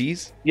of the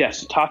OGs?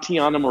 Yes,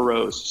 Tatiana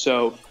Moroz.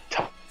 So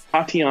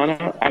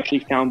Tatiana actually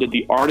founded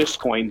the Artist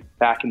Coin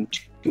back in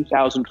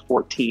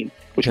 2014,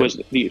 which was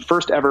the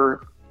first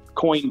ever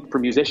coin for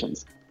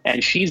musicians.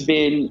 And she's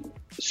been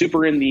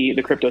super in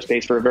the crypto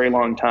space for a very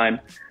long time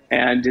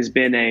and has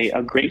been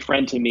a great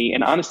friend to me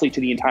and honestly to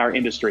the entire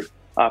industry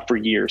for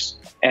years.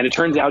 And it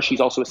turns out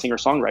she's also a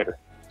singer-songwriter.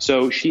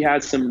 So she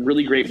has some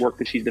really great work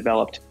that she's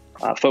developed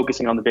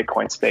focusing on the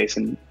Bitcoin space,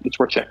 and it's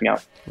worth checking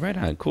out. Right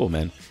on. Cool,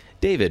 man.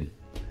 David,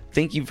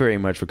 thank you very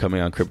much for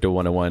coming on Crypto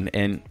 101,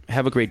 and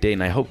have a great day,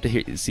 and I hope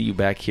to see you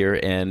back here.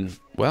 And,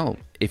 well,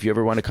 if you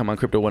ever want to come on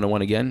Crypto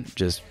 101 again,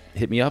 just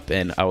hit me up,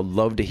 and I would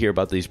love to hear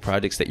about these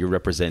projects that you're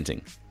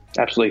representing.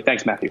 Absolutely.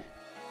 Thanks, Matthew.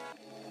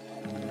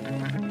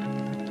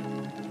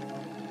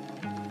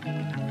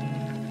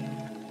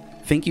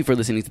 Thank you for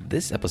listening to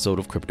this episode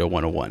of Crypto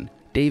 101.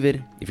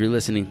 David, if you're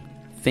listening,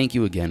 thank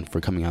you again for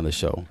coming on the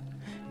show.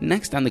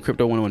 Next on the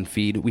Crypto 101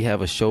 feed, we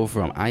have a show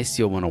from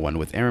ICO 101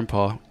 with Aaron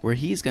Paul, where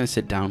he's going to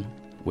sit down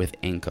with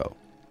Anko.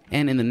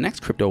 And in the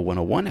next Crypto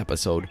 101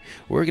 episode,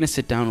 we're going to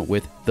sit down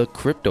with the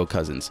Crypto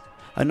Cousins,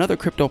 another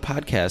crypto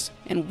podcast,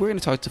 and we're going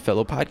to talk to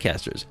fellow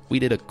podcasters. We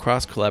did a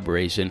cross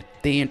collaboration.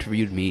 They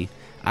interviewed me,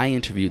 I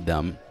interviewed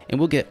them, and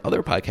we'll get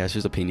other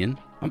podcasters' opinion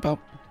about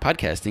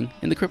podcasting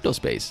in the crypto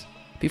space.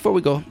 Before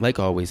we go, like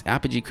always,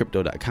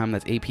 apogeecrypto.com,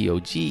 that's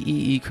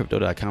APOGEE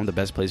crypto.com, the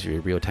best place for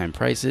your real-time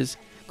prices.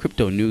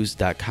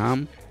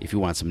 Cryptonews.com if you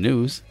want some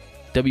news.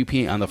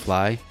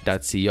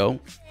 WPOnthefly.co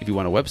if you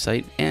want a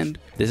website. And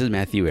this is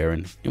Matthew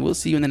Aaron, and we'll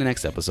see you in the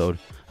next episode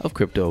of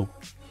Crypto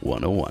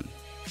 101.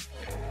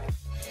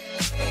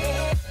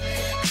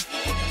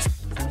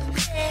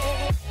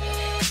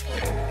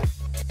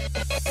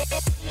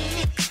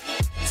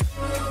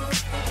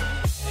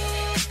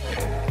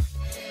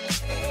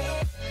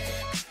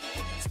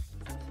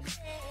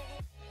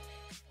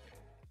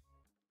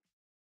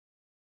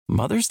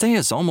 Mother's Day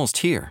is almost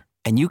here,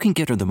 and you can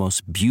get her the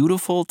most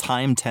beautiful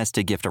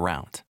time-tested gift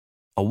around.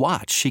 A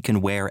watch she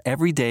can wear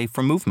every day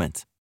from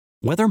Movement.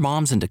 Whether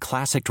mom's into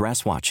classic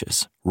dress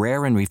watches,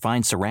 rare and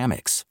refined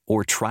ceramics,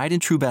 or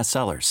tried-and-true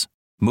bestsellers,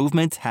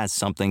 Movement has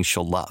something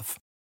she'll love.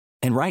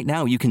 And right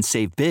now, you can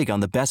save big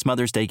on the best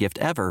Mother's Day gift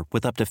ever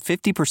with up to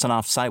 50%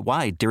 off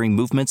site-wide during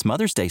Movement's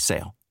Mother's Day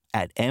sale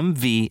at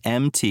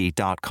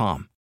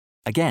MVMT.com.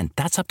 Again,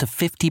 that's up to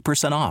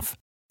 50% off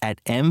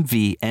at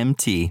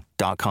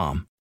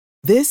MVMT.com.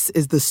 This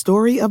is the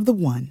story of the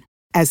one.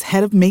 As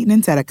head of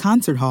maintenance at a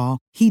concert hall,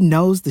 he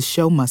knows the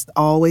show must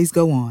always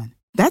go on.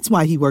 That's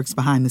why he works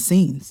behind the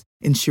scenes,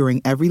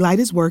 ensuring every light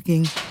is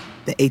working,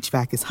 the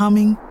HVAC is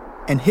humming,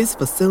 and his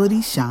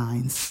facility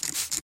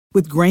shines.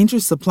 With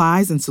Grainger's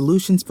supplies and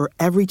solutions for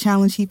every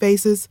challenge he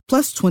faces,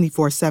 plus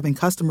 24/7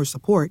 customer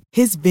support,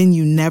 his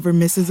venue never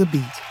misses a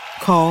beat.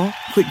 Call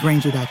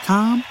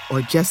quickgrainger.com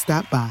or just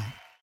stop by.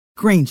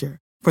 Grainger,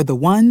 for the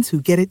ones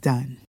who get it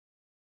done.